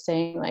that, or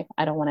saying like,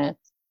 I don't want to,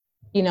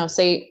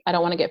 say I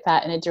don't want to get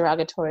fat in a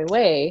derogatory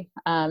way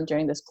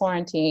during this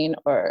quarantine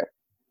or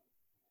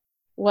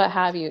what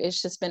have you.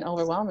 It's just been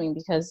overwhelming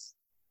because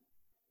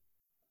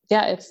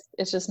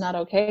it's just not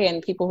okay.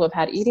 And people who have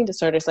had eating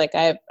disorders, like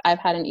I've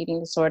had an eating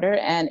disorder,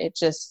 and it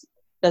just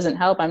doesn't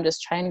help. I'm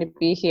just trying to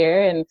be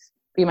here and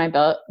be my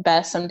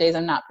best. Some days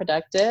I'm not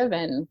productive,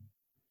 and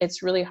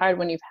it's really hard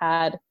when you've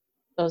had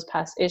those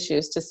past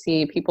issues to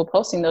see people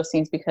posting those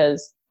things,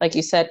 because like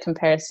you said,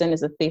 comparison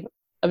is a thief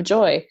of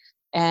joy.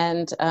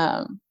 And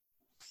that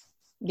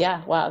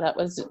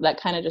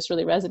kind of just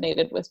really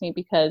resonated with me,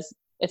 because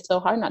it's so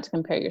hard not to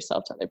compare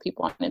yourself to other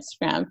people on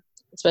Instagram,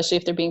 especially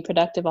if they're being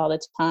productive all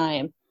the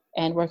time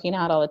and working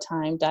out all the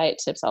time,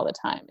 diet tips all the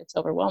time. It's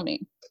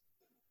overwhelming.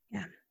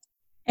 Yeah.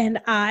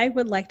 And I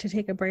would like to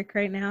take a break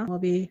right now. We'll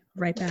be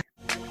right back.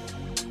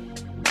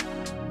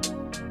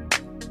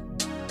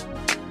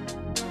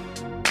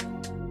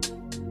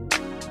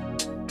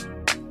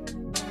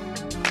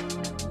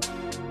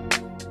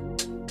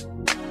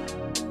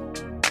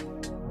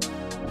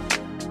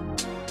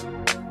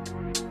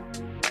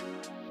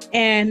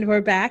 And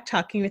we're back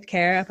talking with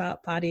Kara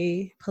about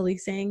body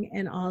policing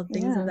and all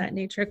things of that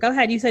nature. Go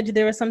ahead. You said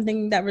there was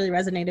something that really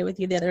resonated with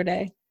you the other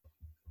day.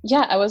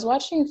 Yeah, I was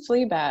watching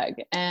Fleabag,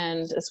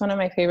 and it's one of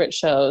my favorite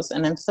shows,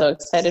 and I'm so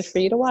excited for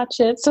you to watch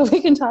it so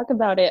we can talk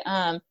about it.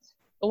 But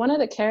one of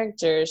the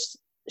characters,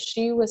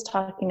 she was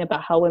talking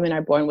about how women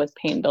are born with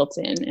pain built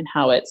in, and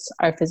how it's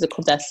our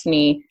physical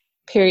destiny,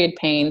 period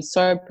pain,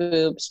 sore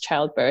boobs,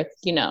 childbirth,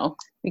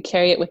 we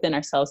carry it within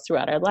ourselves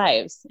throughout our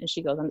lives. And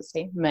she goes on to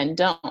say, men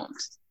don't.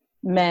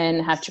 Men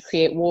have to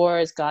create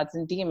wars, gods,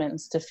 and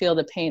demons to feel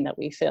the pain that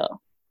we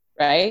feel,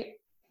 right?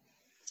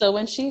 So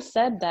when she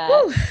said that,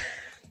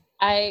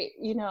 I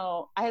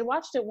had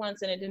watched it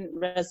once and it didn't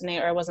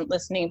resonate, or I wasn't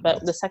listening,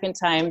 but the second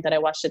time that I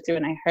watched it through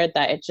and I heard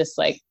that, it just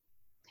like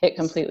hit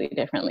completely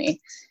differently.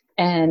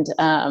 And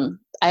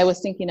I was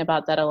thinking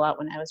about that a lot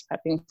when I was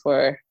prepping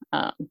for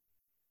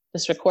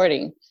this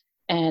recording.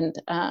 And,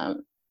 I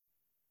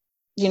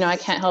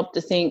can't help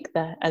to think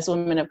that as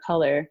women of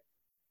color,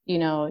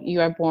 you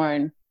are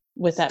born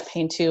with that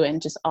pain too,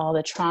 and just all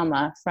the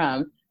trauma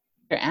from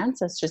your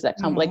ancestors that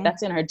come, like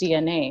that's in our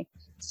DNA.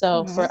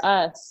 So for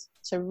us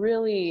to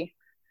really,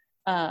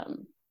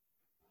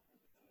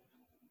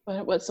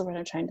 what's the word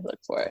I'm trying to look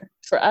for?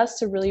 For us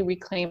to really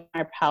reclaim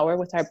our power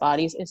with our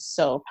bodies is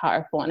so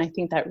powerful. And I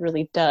think that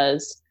really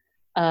does,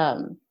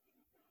 help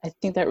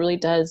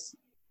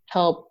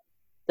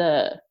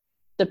the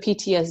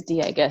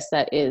PTSD, I guess,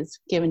 that is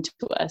given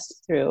to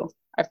us through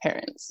our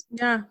parents.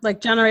 Yeah,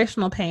 like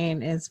generational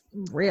pain is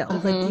real.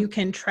 Like you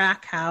can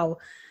track how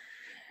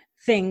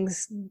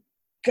things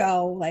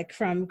go, like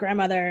from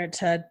grandmother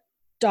to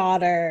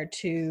daughter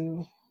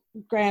to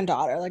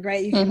granddaughter, like,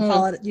 right? You can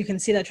follow it, you can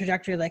see that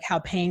trajectory, like how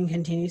pain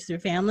continues through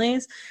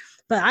families.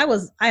 But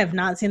I have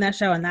not seen that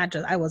show, and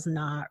I was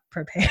not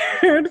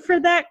prepared for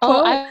that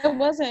quote.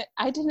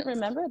 I didn't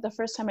remember it the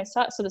first time I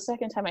saw it. So the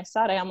second time I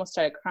saw it, I almost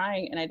started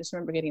crying, and I just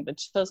remember getting the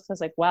chills because I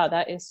was like, wow,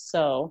 that is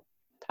so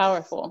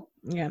powerful.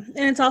 Yeah. And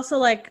it's also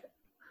like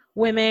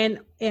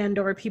women and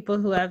or people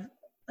who have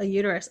a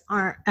uterus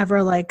aren't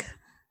ever like,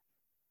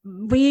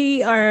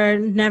 we are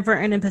never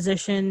in a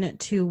position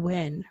to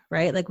win,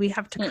 right? Like we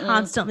have to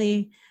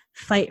constantly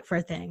fight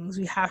for things.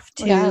 We have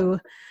to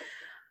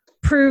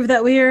prove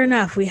that we are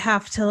enough. We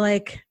have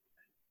to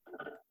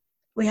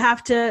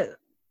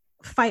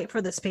fight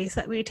for the space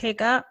that we take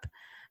up.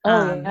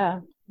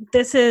 I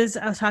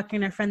was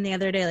talking to a friend the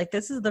other day, like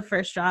this is the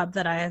first job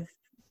that I've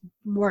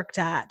worked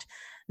at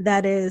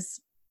that is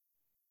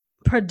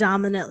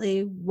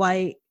predominantly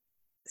white,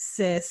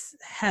 cis,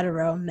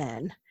 hetero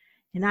men.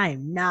 And I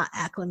am not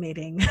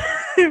acclimating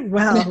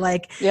well.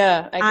 Like,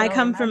 I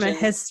come from a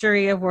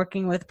history of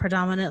working with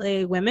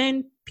predominantly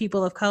women,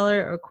 people of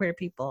color, or queer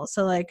people.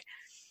 So like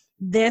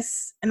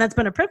this, and that's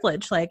been a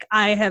privilege. Like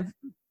I have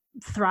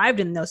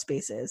thrived in those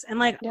spaces. And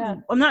like,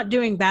 I'm not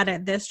doing bad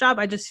at this job.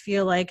 I just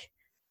feel like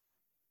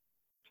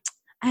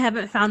I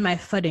haven't found my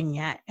footing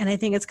yet. And I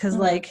think it's because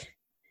like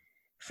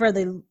for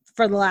the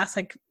last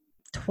like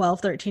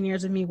 12, 13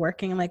 years of me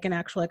working like an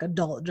actual like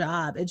adult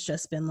job, it's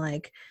just been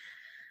like,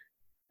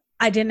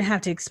 I didn't have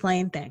to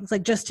explain things,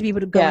 like just to be able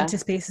to go into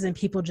spaces and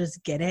people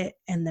just get it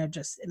and they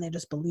just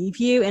believe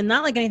you. And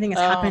not like anything has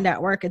happened at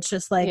work. It's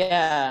just like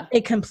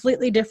a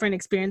completely different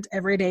experience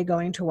every day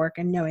going to work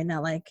and knowing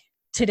that like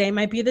today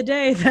might be the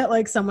day that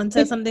like someone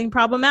says something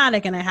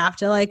problematic and I have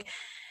to like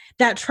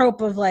that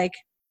trope of like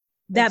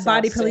that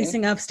body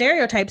policing of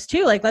stereotypes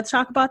too. Like, let's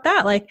talk about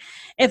that. Like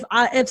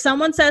if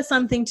someone says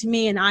something to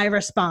me and I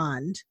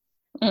respond,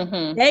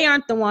 they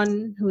aren't the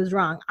one who is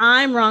wrong.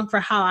 I'm wrong for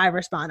how I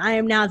respond. I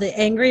am now the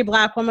angry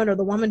Black woman or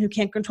the woman who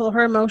can't control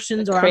her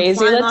emotions or I'm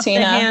flying off the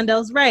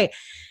handles. Right.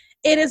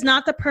 It is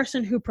not the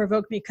person who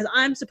provoked me because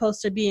I'm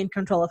supposed to be in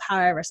control of how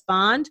I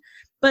respond.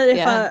 But if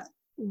a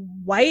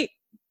white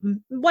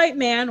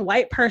man,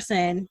 white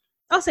person,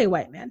 I'll say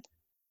white man,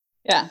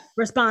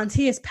 responds,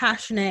 he is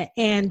passionate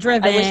and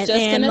driven. I was just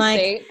and like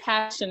say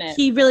passionate.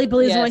 He really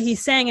believes in what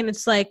he's saying, and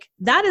it's like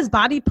that is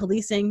body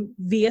policing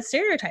via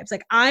stereotypes.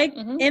 Like I,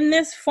 in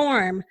this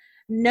form,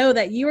 know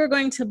that you are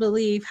going to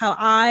believe how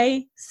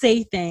I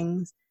say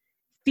things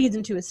feeds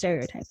into a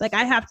stereotype. Like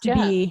I have to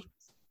be.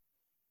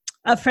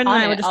 A friend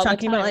and I were just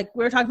talking about like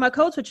we were talking about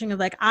code switching of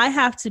like I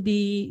have to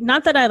be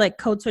not that I like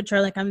code switch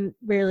or like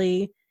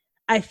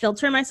I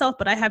filter myself,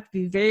 but I have to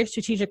be very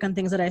strategic on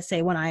things that I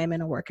say when I am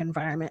in a work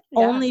environment,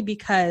 only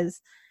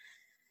because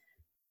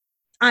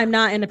I'm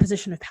not in a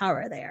position of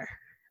power there.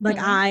 Like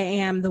I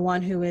am the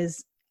one who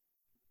is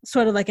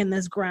sort of like in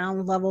this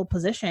ground level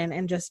position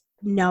and just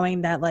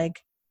knowing that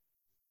like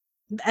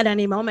at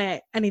any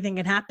moment, anything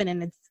can happen.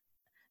 And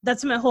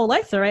that's my whole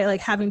life though, right?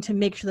 Like having to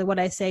make sure that what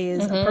I say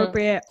is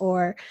appropriate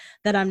or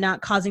that I'm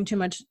not causing too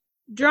much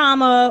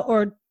drama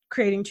or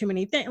creating too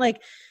many things. Like,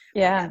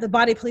 the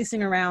body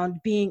policing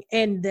around being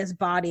in this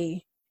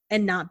body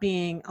and not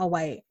being a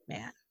white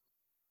man.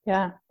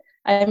 Yeah.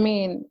 I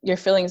mean, your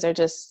feelings are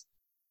just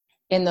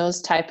in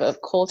those type of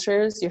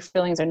cultures, your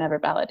feelings are never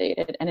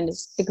validated. And it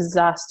is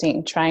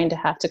exhausting trying to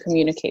have to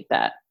communicate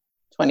that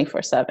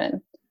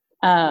 24/7.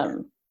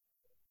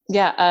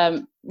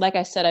 Like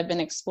I said, I've been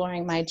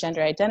exploring my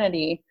gender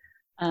identity.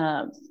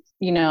 Growing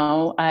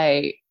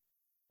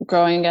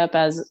up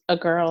as a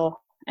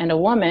girl and a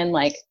woman,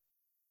 like,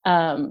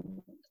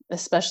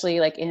 especially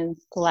like in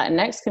the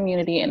Latinx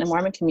community and the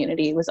Mormon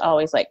community, was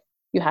always like,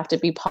 you have to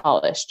be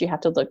polished, you have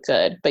to look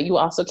good, but you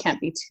also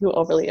can't be too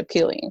overly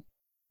appealing.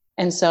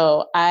 And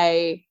so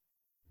I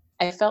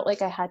felt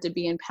like I had to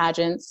be in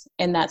pageants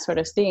and that sort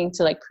of thing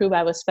to like prove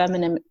I was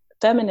feminine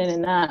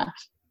enough.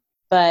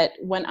 But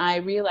when I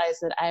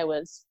realized that I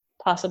was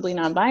possibly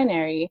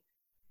non-binary,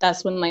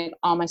 that's when like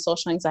all my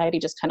social anxiety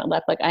just kind of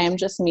left. Like I am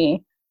just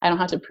me. I don't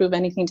have to prove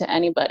anything to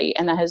anybody.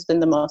 And that has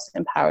been the most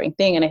empowering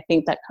thing. And I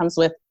think that comes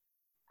with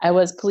I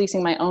was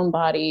policing my own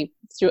body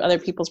through other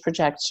people's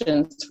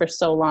projections for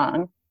so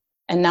long.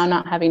 And now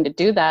not having to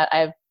do that,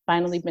 I've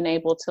finally been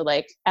able to,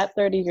 like, at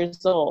 30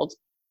 years old,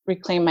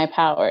 reclaim my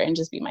power and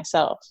just be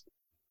myself.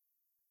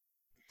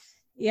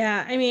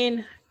 Yeah, I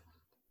mean,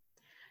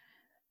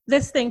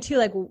 this thing too,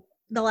 like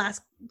the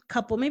last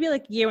couple, maybe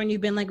like year when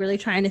you've been like really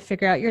trying to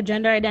figure out your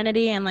gender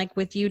identity and like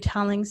with you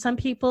telling some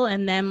people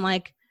and them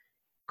like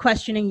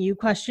questioning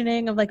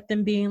of like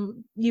them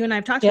being, you and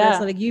I've talked about this,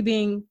 so, like you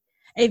being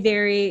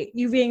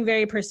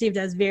very perceived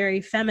as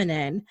very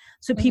feminine.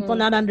 So people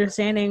not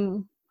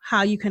understanding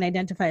how you can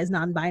identify as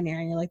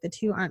non-binary. You're like, the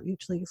two aren't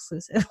mutually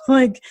exclusive.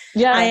 Like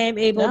I am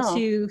able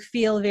to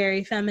feel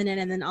very feminine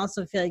and then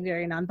also feeling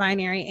very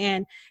non-binary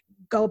and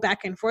go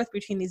back and forth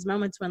between these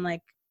moments when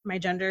like my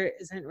gender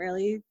isn't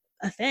really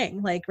a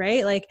thing. Like,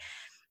 right. Like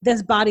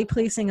this body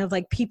policing of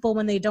like people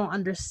when they don't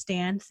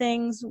understand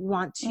things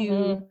want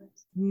to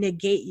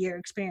negate your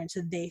experience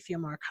so they feel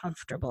more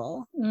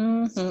comfortable.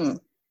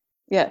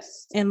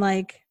 Yes. And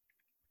like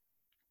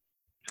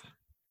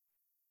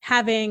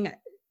having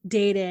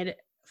dated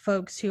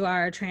folks who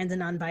are trans and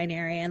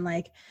non-binary, and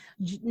like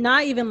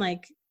not even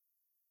like,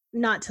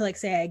 not to like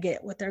say I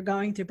get what they're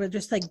going through, but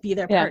just like be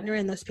their partner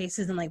in those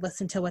spaces and like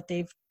listen to what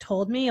they've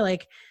told me,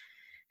 like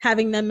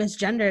having them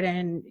misgendered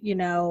and, you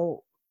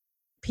know,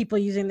 people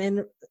using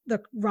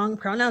the wrong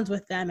pronouns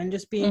with them, and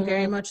just being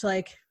very much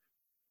like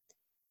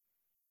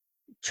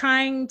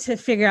trying to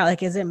figure out,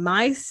 like, is it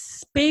my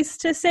space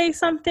to say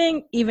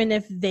something, even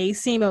if they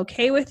seem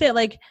okay with it?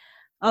 Like,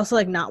 also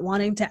like not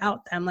wanting to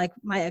out them. Like,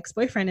 my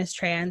ex-boyfriend is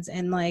trans,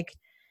 and like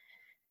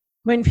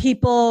when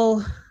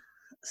people,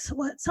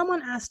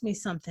 someone asked me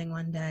something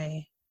one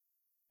day.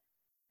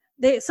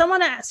 Someone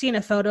had seen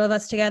a photo of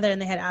us together,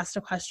 and they had asked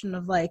a question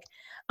of like,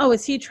 oh,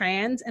 is he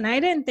trans? And I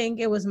didn't think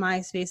it was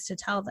my space to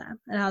tell them.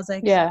 And I was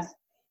like, yeah.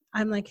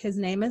 I'm like, his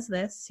name is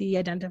this, he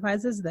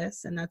identifies as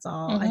this, and that's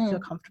all I feel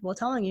comfortable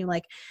telling you.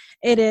 Like,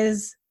 it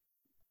is.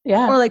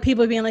 Yeah. Or like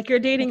people being like, you're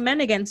dating men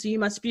again, so you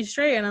must be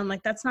straight. And I'm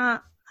like, that's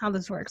not how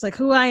this works. Like,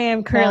 who I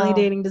am currently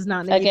dating does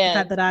not negate the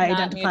fact that I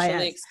identify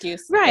as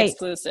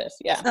exclusive.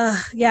 Yeah.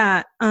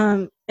 Yeah.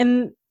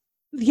 And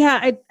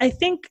yeah, I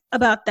think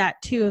about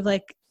that too, of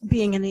like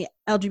being in the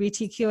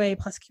LGBTQA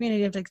plus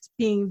community, of like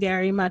being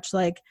very much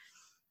like,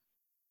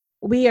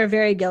 we are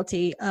very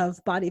guilty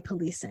of body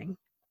policing,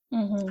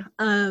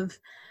 of,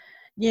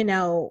 you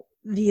know,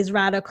 these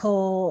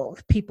radical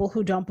people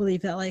who don't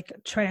believe that like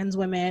trans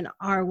women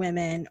are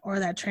women, or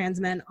that trans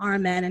men are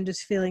men, and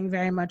just feeling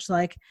very much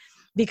like,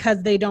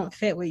 because they don't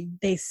fit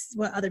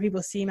what other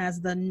people seem as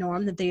the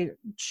norm, that they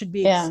should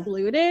be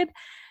excluded.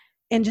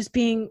 And just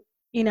being,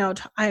 you know,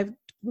 I've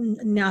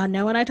now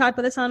know, and I talked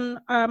about this on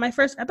my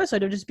first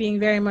episode, of just being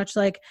very much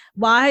like,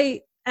 why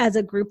as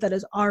a group that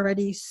is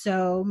already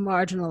so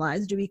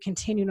marginalized do we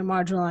continue to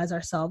marginalize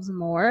ourselves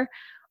more,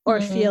 or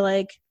feel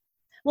like,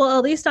 well,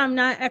 at least I'm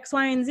not X,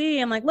 Y, and Z,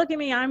 and like, look at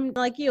me, I'm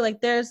like you.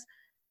 Like, there's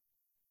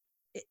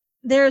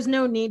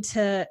no need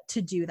to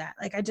do that.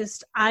 Like,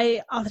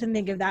 I often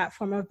think of that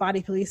form of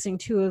body policing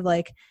too, of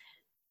like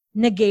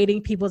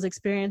negating people's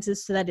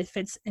experiences so that it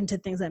fits into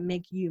things that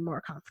make you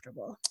more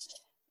comfortable.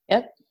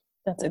 Yep,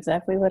 that's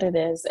exactly what it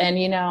is. And,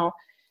 you know,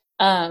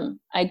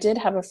 I did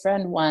have a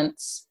friend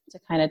once, to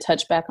kind of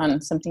touch back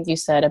on something you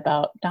said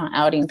about not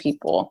outing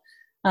people.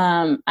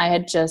 I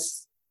had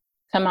just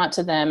come out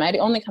to them. I'd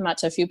only come out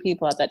to a few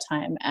people at that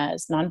time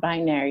as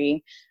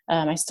non-binary.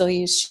 I still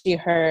use she,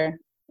 her,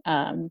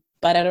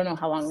 but I don't know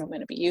how long I'm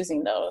going to be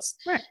using those.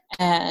 Right.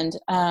 And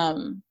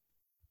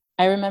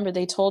I remember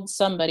they told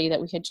somebody that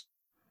we had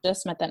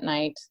just met that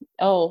night,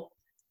 oh,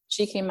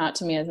 she came out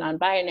to me as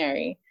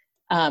non-binary,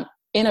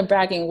 in a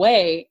bragging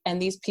way. And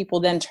these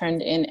people then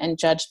turned in and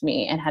judged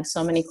me and had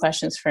so many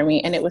questions for me.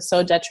 And it was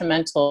so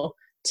detrimental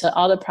to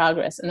all the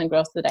progress and the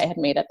growth that I had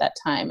made at that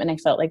time. And I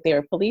felt like they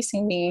were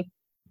policing me.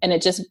 And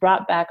it just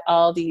brought back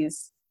all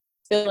these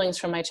feelings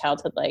from my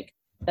childhood, like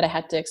that I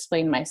had to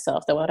explain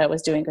myself, that what I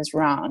was doing was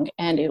wrong.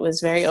 And it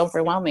was very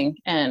overwhelming.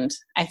 And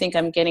I think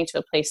I'm getting to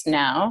a place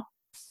now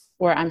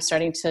where I'm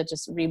starting to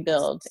just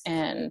rebuild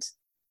and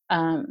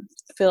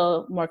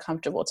feel more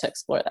comfortable to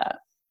explore that.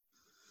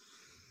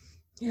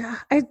 Yeah,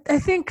 I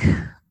think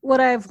what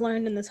I've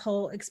learned in this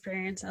whole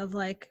experience of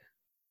like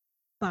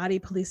body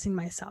policing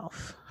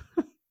myself,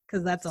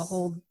 because that's a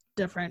whole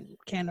different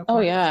can of worms. Oh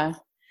yeah.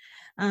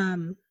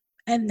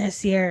 And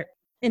this year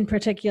in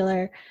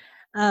particular,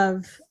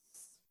 of,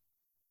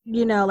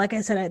 you know, like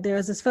I said, there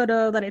was this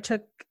photo that I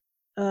took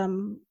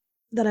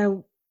that I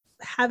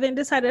haven't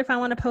decided if I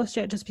want to post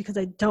yet, just because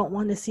I don't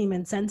want to seem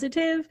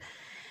insensitive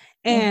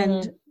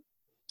and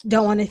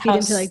don't want to feed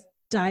into like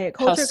diet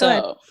culture.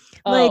 So?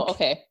 Like,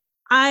 okay.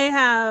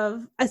 I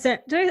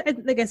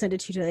think I sent it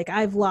to you, like,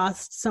 I've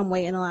lost some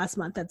weight in the last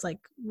month. That's like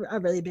a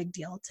really big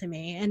deal to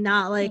me, and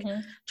not like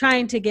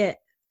trying to get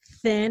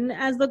thin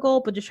as the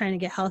goal, but just trying to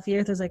get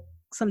healthier. There's like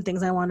some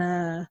things I want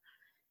to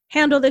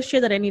handle this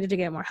year that I needed to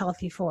get more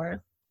healthy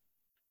for.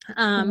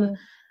 But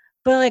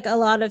like a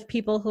lot of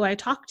people who I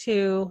talk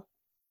to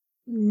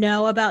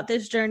know about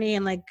this journey,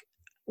 and like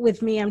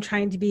with me, I'm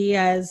trying to be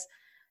as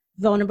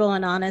vulnerable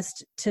and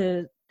honest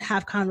to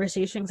have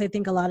conversations. I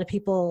think a lot of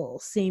people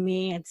see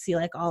me and see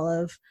like all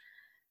of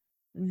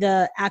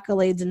the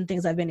accolades and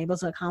things I've been able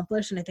to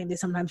accomplish, and I think they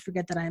sometimes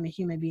forget that I'm a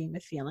human being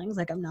with feelings.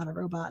 Like, I'm not a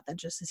robot that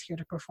just is here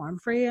to perform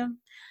for you.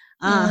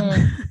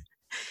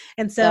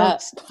 And so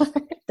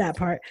that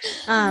part.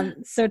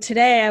 So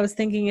today I was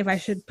thinking if I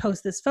should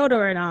post this photo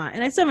or not,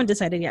 and I still haven't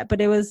decided yet,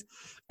 but it was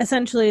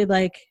essentially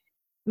like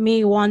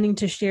me wanting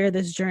to share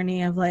this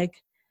journey of like,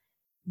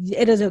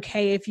 it is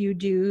okay if you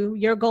do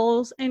your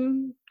goals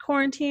in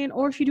quarantine,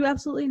 or if you do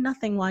absolutely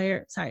nothing while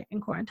you're in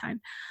quarantine,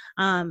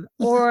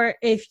 or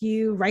if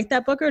you write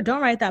that book or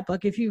don't write that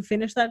book, if you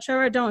finish that show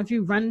or don't, if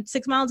you run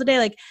 6 miles a day.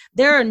 Like,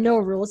 there are no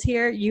rules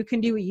here. You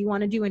can do what you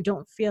want to do, and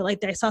don't feel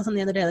like, I saw something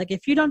the other day, like,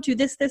 if you don't do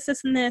this, this,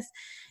 this, and this,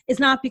 it's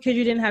not because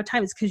you didn't have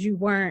time, it's because you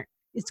were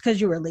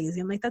lazy.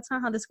 I'm like, that's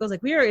not how this goes.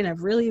 Like, we are in a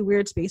really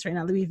weird space right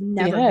now that we've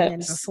never been in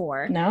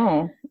before.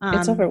 No,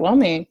 it's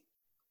overwhelming.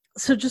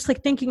 So just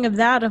like thinking of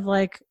that, of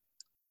like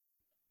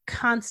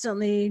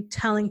constantly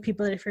telling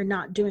people that if you're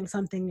not doing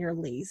something, you're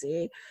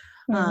lazy.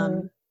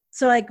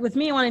 so like with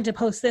me wanting to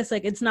post this,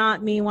 like it's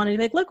not me wanting to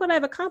be like, look what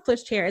I've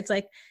accomplished here. It's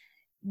like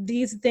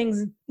these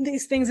things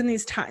in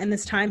this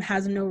time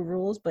has no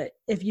rules, but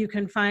if you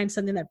can find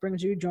something that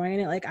brings you joy in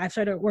it, like I've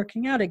started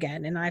working out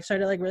again, and I've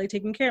started like really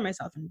taking care of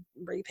myself and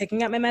really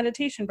picking up my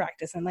meditation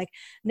practice, and like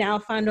now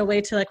find a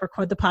way to like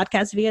record the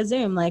podcast via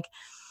Zoom. Like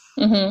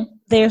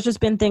there's just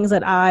been things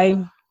that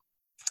I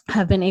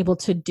have been able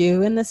to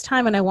do in this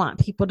time, and I want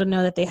people to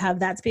know that they have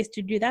that space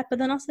to do that, but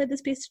then also they have the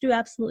space to do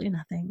absolutely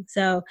nothing.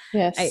 So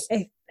yes,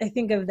 I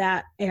think of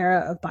that era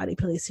of body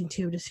policing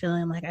too, just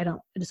feeling like I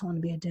just want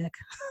to be a dick.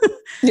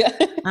 yeah.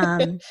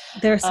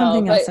 There's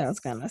something else I was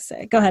gonna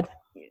say. Go ahead.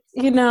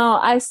 You know,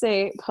 I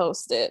say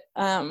post it.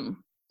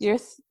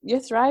 You're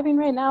thriving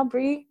right now,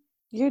 Bree.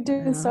 You're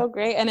doing so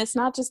great, and it's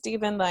not just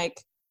even like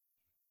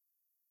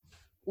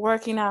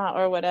working out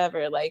or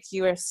whatever. Like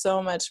you are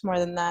so much more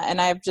than that. And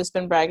I've just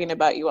been bragging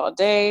about you all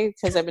day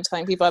because I've been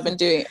telling people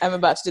I'm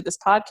about to do this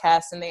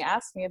podcast, and they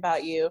ask me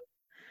about you,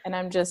 and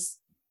I'm just,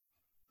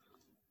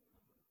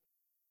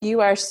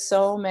 you are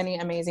so many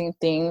amazing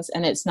things,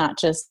 and it's not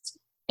just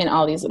in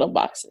all these little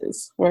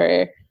boxes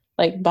where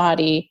like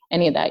body,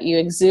 any of that. You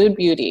exude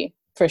beauty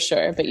for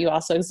sure, but you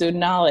also exude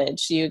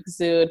knowledge. You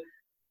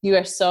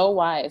are so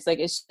wise. Like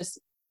it's just,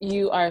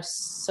 you are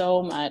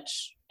so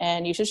much,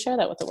 and you should share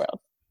that with the world.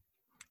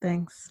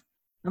 Thanks.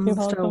 I'm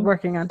still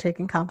working on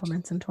taking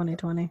compliments in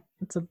 2020.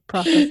 It's a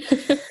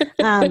process.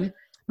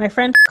 My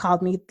friend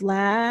called me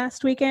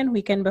last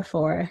weekend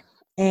before,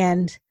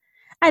 and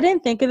I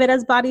didn't think of it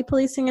as body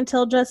policing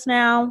until just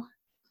now.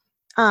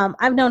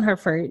 I've known her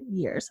for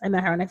years. I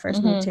met her when I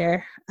first moved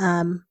here.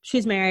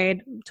 She's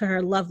married to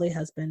her lovely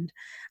husband.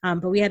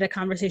 But we had a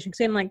conversation because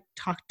we hadn't like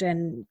talked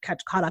and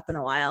caught up in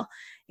a while.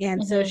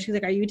 And so she's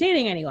like, are you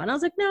dating anyone? I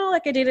was like, no,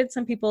 like I dated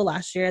some people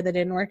last year that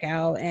didn't work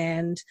out.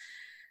 And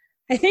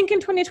I think in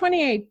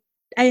 2020,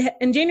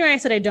 in January, I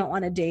said I don't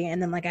want to date. And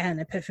then like I had an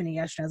epiphany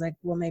yesterday. I was like,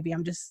 well, maybe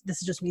this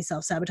is just me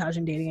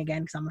self-sabotaging dating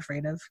again because I'm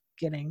afraid of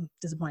getting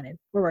disappointed.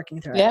 We're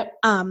working through it.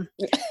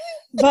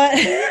 But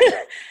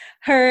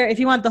if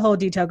you want the whole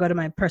detail, go to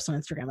my personal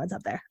Instagram. It's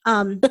up there.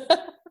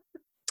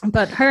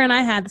 But her and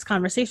I had this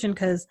conversation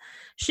because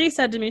she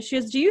said to me, she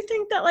goes, do you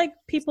think that like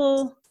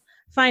people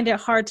find it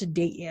hard to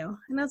date you?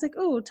 And I was like,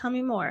 oh, tell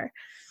me more.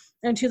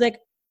 And she's like,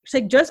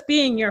 just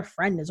being your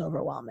friend is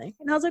overwhelming.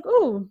 And I was like,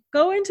 oh,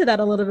 go into that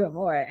a little bit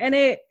more.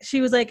 And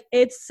she was like,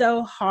 it's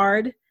so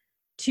hard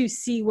to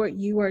see what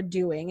you are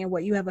doing and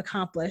what you have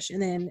accomplished. And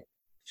then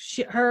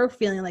her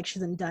feeling like she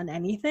hasn't done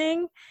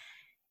anything,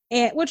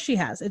 and which she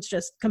has. It's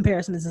just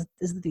comparison is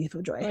the thief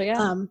of joy. Oh,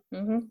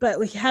 yeah.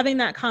 But having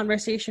that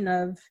conversation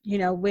of, you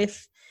know,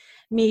 with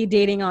me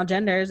dating all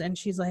genders, and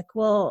she's like,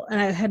 well, and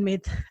I had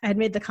made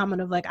the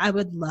comment of like, I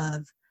would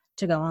love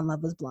to go on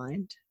Love is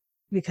Blind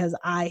because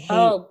I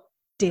hate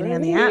dating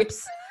on the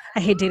apps. I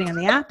hate dating on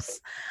the apps.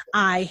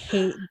 I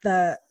hate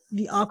the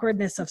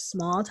awkwardness of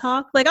small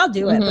talk. Like I'll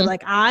do it, but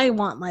like I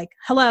want like,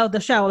 hello,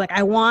 the show. Like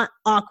I want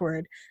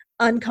awkward,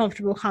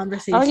 uncomfortable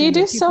conversation. Oh, you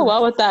do so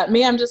well with that.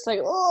 Me, I'm just like,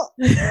 oh,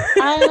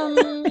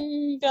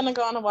 I'm gonna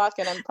go on a walk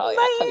and I'm probably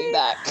not coming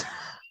back.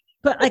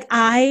 But like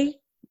I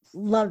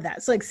love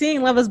that. So like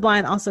seeing Love is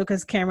Blind also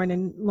because Cameron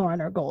and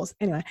Lauren are goals.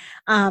 Anyway,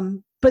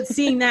 but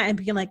seeing that and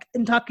being like,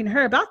 and talking to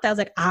her about that, I was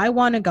like, I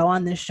want to go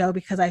on this show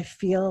because I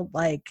feel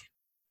like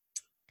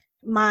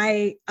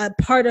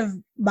part of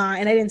my,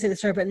 and I didn't say this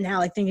to her, but now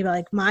like thinking about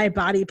like my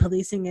body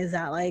policing is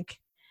that like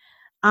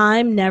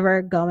I'm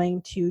never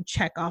going to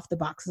check off the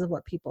boxes of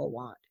what people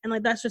want. And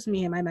like that's just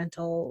me in my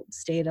mental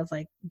state of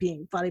like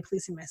being body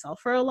policing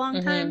myself for a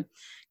long time.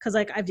 Cause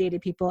like I've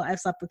dated people, I've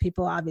slept with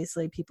people,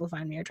 obviously people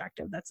find me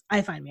attractive.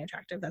 I find me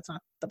attractive. That's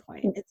not the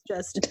point. It's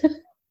just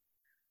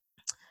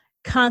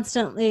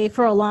constantly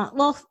for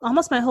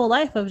almost my whole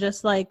life of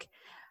just like,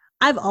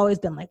 I've always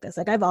been like this.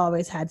 Like I've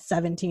always had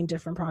 17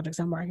 different projects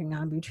I'm working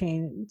on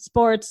between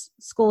sports,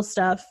 school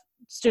stuff,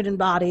 student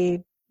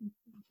body,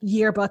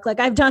 yearbook. Like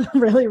I've done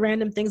really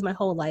random things my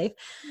whole life,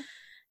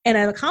 and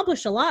I've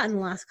accomplished a lot in the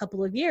last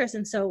couple of years.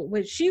 And so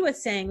what she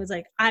was saying was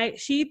like,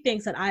 she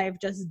thinks that I've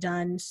just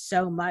done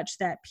so much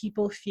that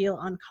people feel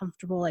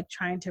uncomfortable, like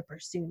trying to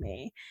pursue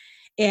me,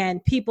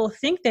 and people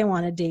think they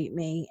want to date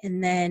me,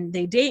 and then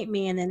they date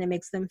me, and then it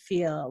makes them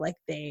feel like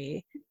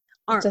they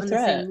aren't on the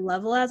same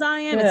level as I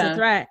am. It's a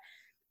threat.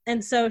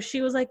 And so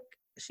she was like,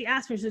 she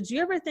asked me, she said, do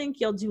you ever think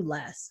you'll do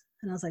less?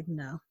 And I was like,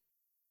 no.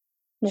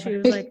 She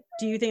was like,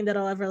 do you think that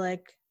I'll ever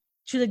like,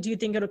 she's like, do you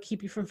think it'll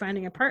keep you from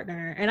finding a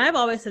partner? And I've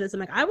always said this,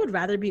 I'm like, I would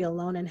rather be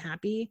alone and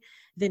happy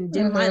than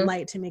dim my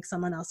light to make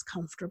someone else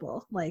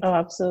comfortable. Like, oh,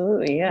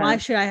 absolutely. Yeah. Why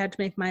should I have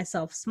to make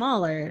myself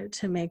smaller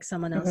to make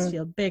someone else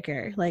feel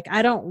bigger? Like,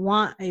 I don't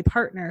want a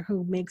partner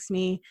who makes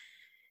me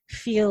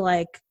feel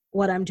like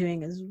what I'm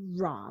doing is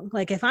wrong.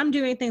 Like if I'm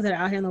doing things that are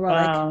out here in the world,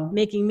 like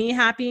making me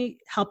happy,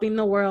 helping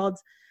the world,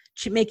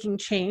 making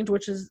change,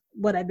 which is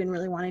what I've been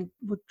really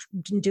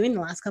doing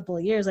the last couple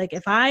of years. Like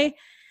if I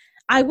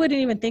wouldn't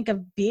even think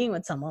of being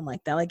with someone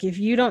like that. Like if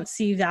you don't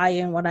see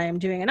value in what I am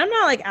doing, and I'm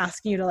not like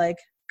asking you to like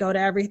go to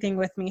everything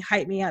with me,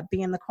 hype me up,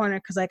 be in the corner.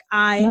 Cause like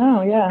I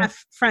have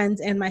friends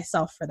and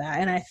myself for that.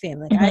 And I feel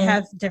like I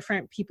have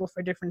different people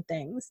for different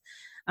things.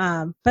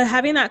 But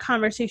having that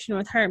conversation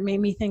with her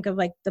made me think of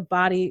like the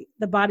body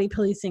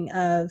policing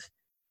of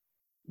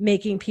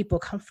making people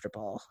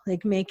comfortable,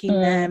 like making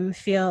them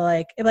feel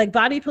like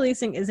body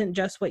policing isn't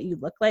just what you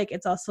look like.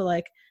 It's also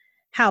like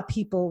how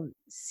people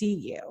see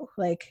you.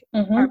 Like,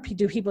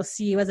 do people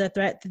see you as a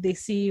threat? Do they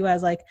see you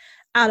as like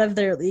out of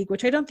their league?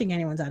 Which I don't think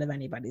anyone's out of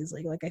anybody's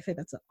league. Like, I think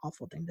that's an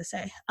awful thing to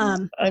say.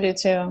 I do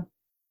too.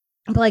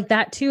 But like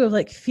that too, of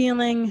like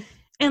feeling,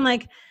 and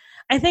like,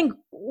 I think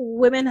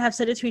women have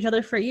said it to each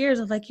other for years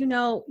of like, you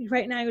know,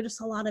 right now you're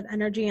just a lot of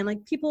energy, and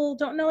like people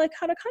don't know like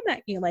how to come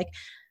at you. Like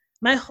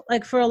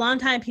for a long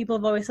time, people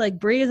have always said, like,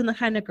 Bree isn't the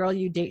kind of girl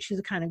you date. She's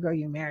the kind of girl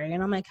you marry.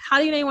 And I'm like, how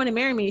do you know you want to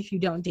marry me if you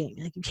don't date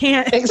me? Like, you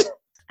can't.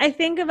 I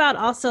think about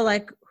also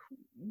like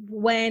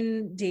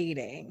when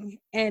dating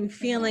and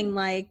feeling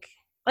like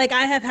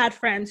I have had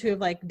friends who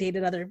have like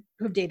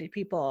who've dated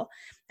people,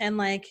 and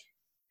like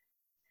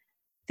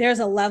there's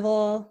a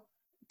level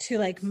to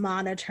like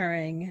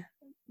monitoring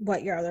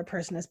what your other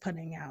person is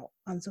putting out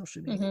on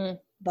social media.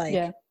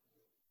 Like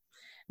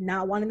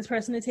not wanting this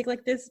person to take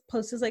like this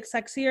post as like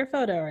sexier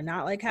photo, or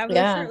not like have a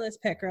shirtless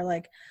pic, or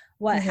like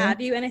what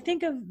have you. And I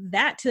think of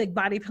that to like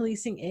body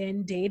policing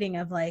in dating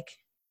of like,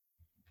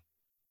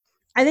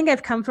 I think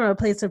I've come from a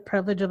place of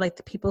privilege of like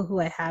the people who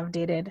I have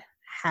dated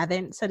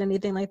haven't said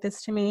anything like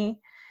this to me,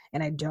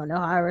 and I don't know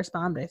how I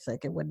respond, but I feel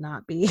like it would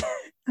not be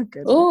a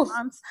good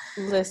response.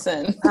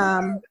 Listen.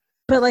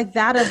 But like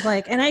that of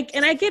like, and I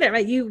get it,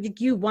 right?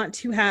 You want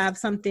to have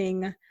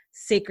something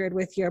sacred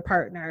with your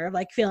partner,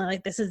 like feeling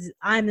like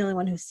I'm the only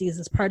one who sees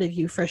this part of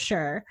you for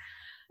sure.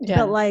 Yeah.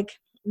 But like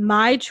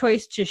my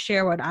choice to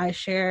share what I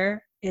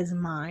share is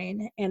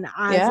mine, and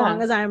as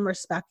long as I'm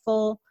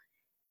respectful.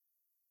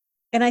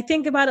 And I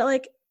think about it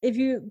like, if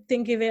you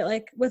think of it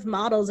like with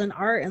models and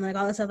art and like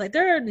all this stuff, like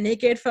there are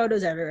naked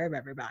photos everywhere of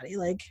everybody.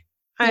 Like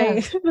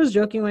I was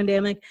joking one day,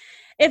 I'm like,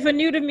 if a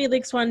nude of me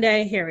leaks one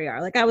day, here we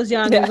are. Like I was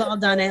young, we've all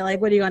done it.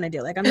 Like, what are you gonna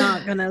do? Like, I'm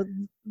not gonna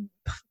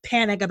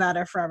panic about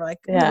it forever. Like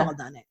we've all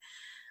done it.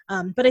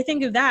 But I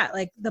think of that,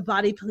 like the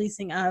body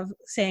policing of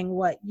saying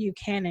what you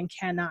can and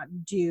cannot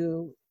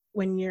do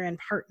when you're in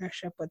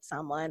partnership with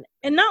someone,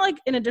 and not like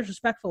in a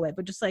disrespectful way,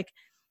 but just like,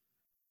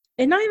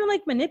 and not even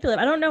like manipulative.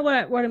 I don't know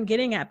what I'm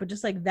getting at, but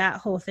just like that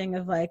whole thing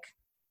of like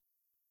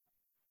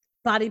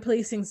body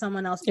policing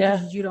someone else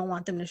because you don't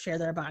want them to share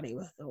their body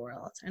with the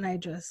world. And I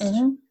just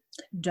don't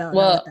know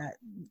what that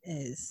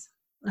is,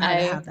 how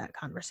to have that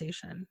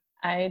conversation.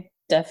 I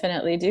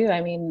definitely do.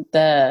 I mean,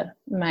 the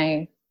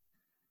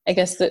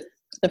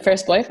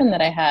first boyfriend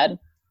that I had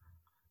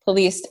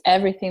policed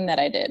everything that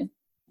I did.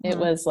 It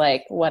was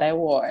like what I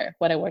wore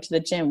to the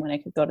gym, when I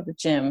could go to the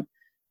gym,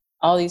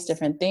 all these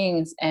different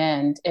things.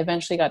 And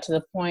eventually got to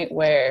the point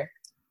where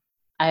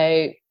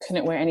I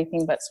couldn't wear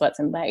anything but sweats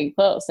and baggy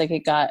clothes. Like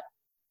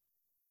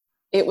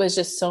it was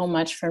just so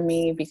much for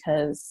me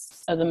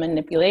because of the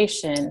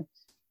manipulation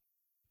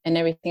and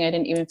everything. I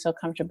didn't even feel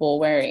comfortable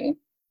wearing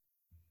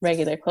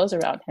regular clothes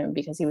around him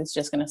because he was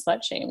just going to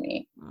slut shame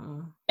me.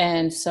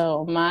 And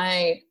so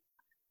I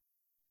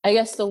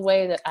guess the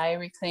way that I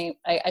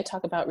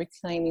talk about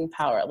reclaiming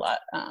power a lot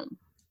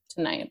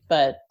tonight,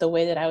 but the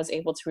way that I was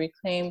able to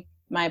reclaim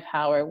my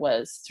power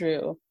was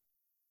through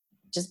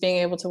just being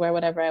able to wear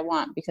whatever I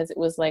want, because it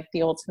was like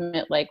the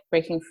ultimate like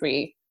breaking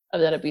free of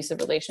that abusive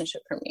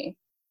relationship for me.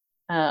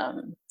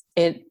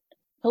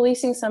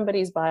 Policing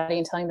somebody's body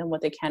and telling them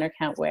what they can or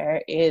can't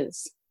wear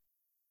is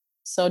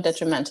so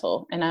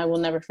detrimental, and I will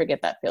never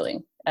forget that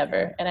feeling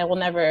ever. And I will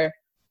never,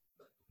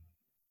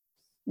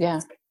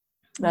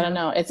 I don't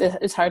know.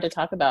 It's hard to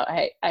talk about.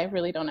 I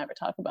really don't ever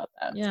talk about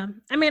that. Yeah.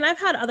 I mean, I've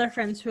had other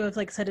friends who have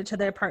like said it to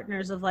their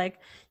partners of like,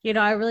 you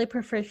know, I really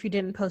prefer if you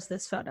didn't post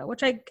this photo,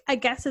 which I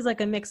guess is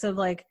like a mix of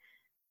like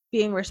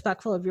being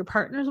respectful of your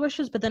partner's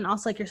wishes, but then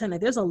also like you're saying,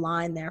 like there's a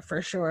line there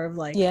for sure of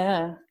like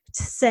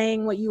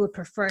saying what you would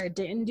prefer it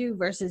didn't do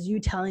versus you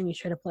telling me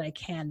straight up what I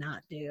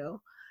cannot do.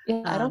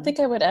 Yeah, I don't think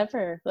I would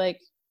ever like.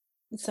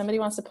 If somebody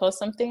wants to post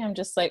something, I'm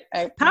just like,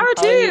 power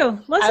to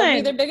you. Listen, I'll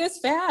be their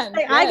biggest fan.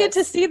 Like, I get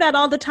to see that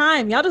all the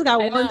time. Y'all just got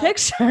one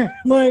picture.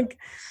 Like,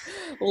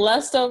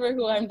 lust over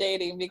who I'm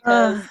dating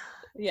because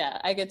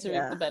I get to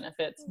reap the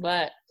benefits.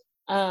 But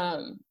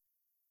no,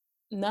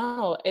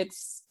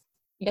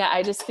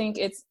 I just think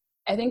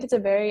I think it's a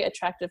very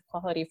attractive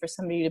quality for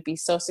somebody to be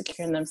so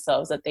secure in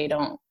themselves that they're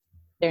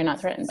not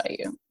threatened by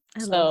you.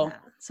 I love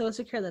that. So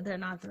secure that they're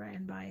not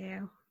threatened by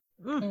you.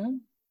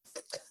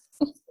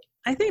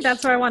 I think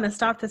that's where I want to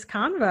stop this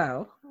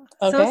convo.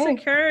 Okay. So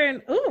secure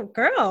and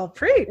girl,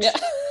 preach. Yeah.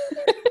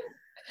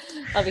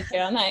 I'll be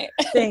here all night.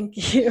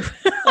 Thank you.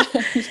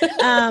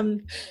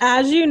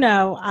 As you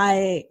know,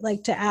 I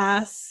like to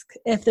ask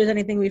if there's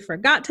anything we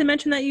forgot to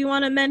mention that you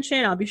want to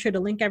mention. I'll be sure to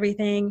link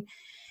everything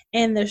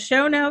in the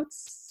show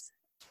notes.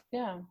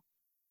 Yeah.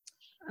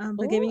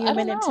 But giving you a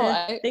minute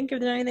to think if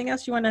there's anything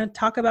else you want to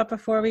talk about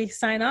before we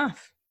sign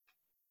off.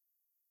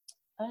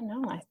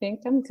 No, I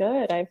think I'm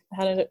good. I've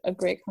had a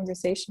great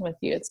conversation with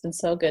you. It's been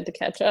so good to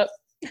catch up.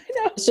 I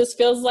know. It just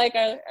feels like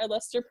our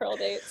Lester Pearl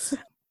dates.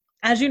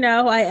 As you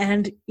know, I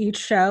end each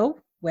show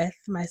with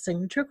my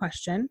signature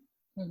question.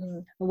 Mm-hmm.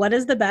 What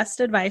is the best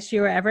advice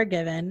you were ever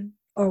given,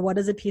 or what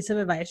is a piece of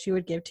advice you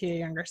would give to your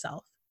younger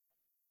self?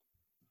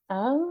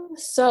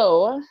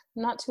 So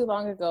not too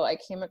long ago, I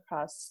came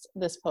across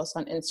this post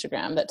on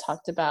Instagram that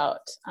talked about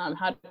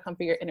how to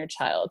comfort your inner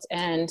child.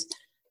 And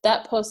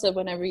that post said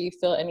whenever you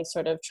feel any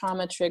sort of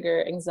trauma,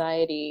 trigger,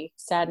 anxiety,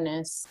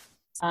 sadness,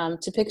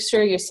 to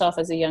picture yourself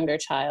as a younger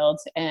child,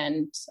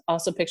 and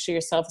also picture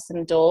yourself as an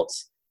adult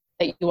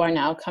that you are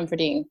now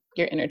comforting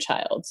your inner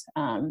child.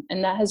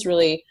 And that has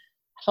really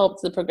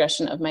helped the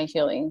progression of my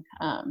healing.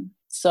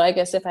 So I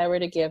guess if I were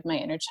to give my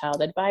inner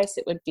child advice,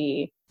 it would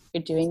be,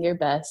 you're doing your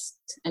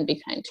best and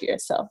be kind to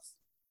yourself.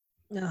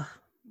 Oh,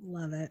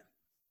 love it.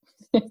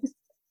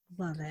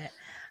 Love it.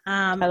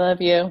 I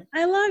love you.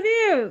 I love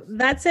you.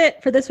 That's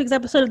it for this week's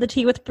episode of The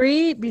Tea with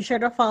Bree. Be sure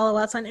to follow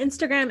us on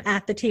Instagram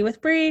at The Tea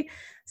with Bree.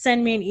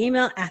 Send me an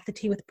email at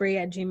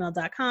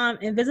theteawithbree@gmail.com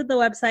and visit the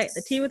website,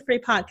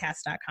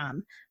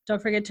 theteawithbreepodcast.com.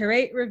 Don't forget to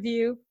rate,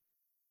 review,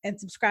 and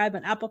subscribe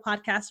on Apple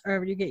Podcasts or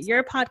wherever you get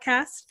your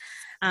podcast.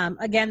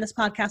 Again, this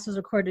podcast was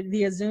recorded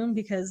via Zoom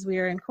because we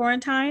are in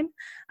quarantine.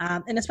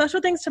 And a special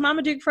thanks to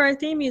Mama Duke for our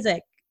theme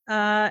music.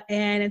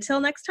 And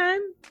until next time,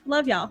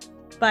 love y'all.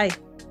 Bye.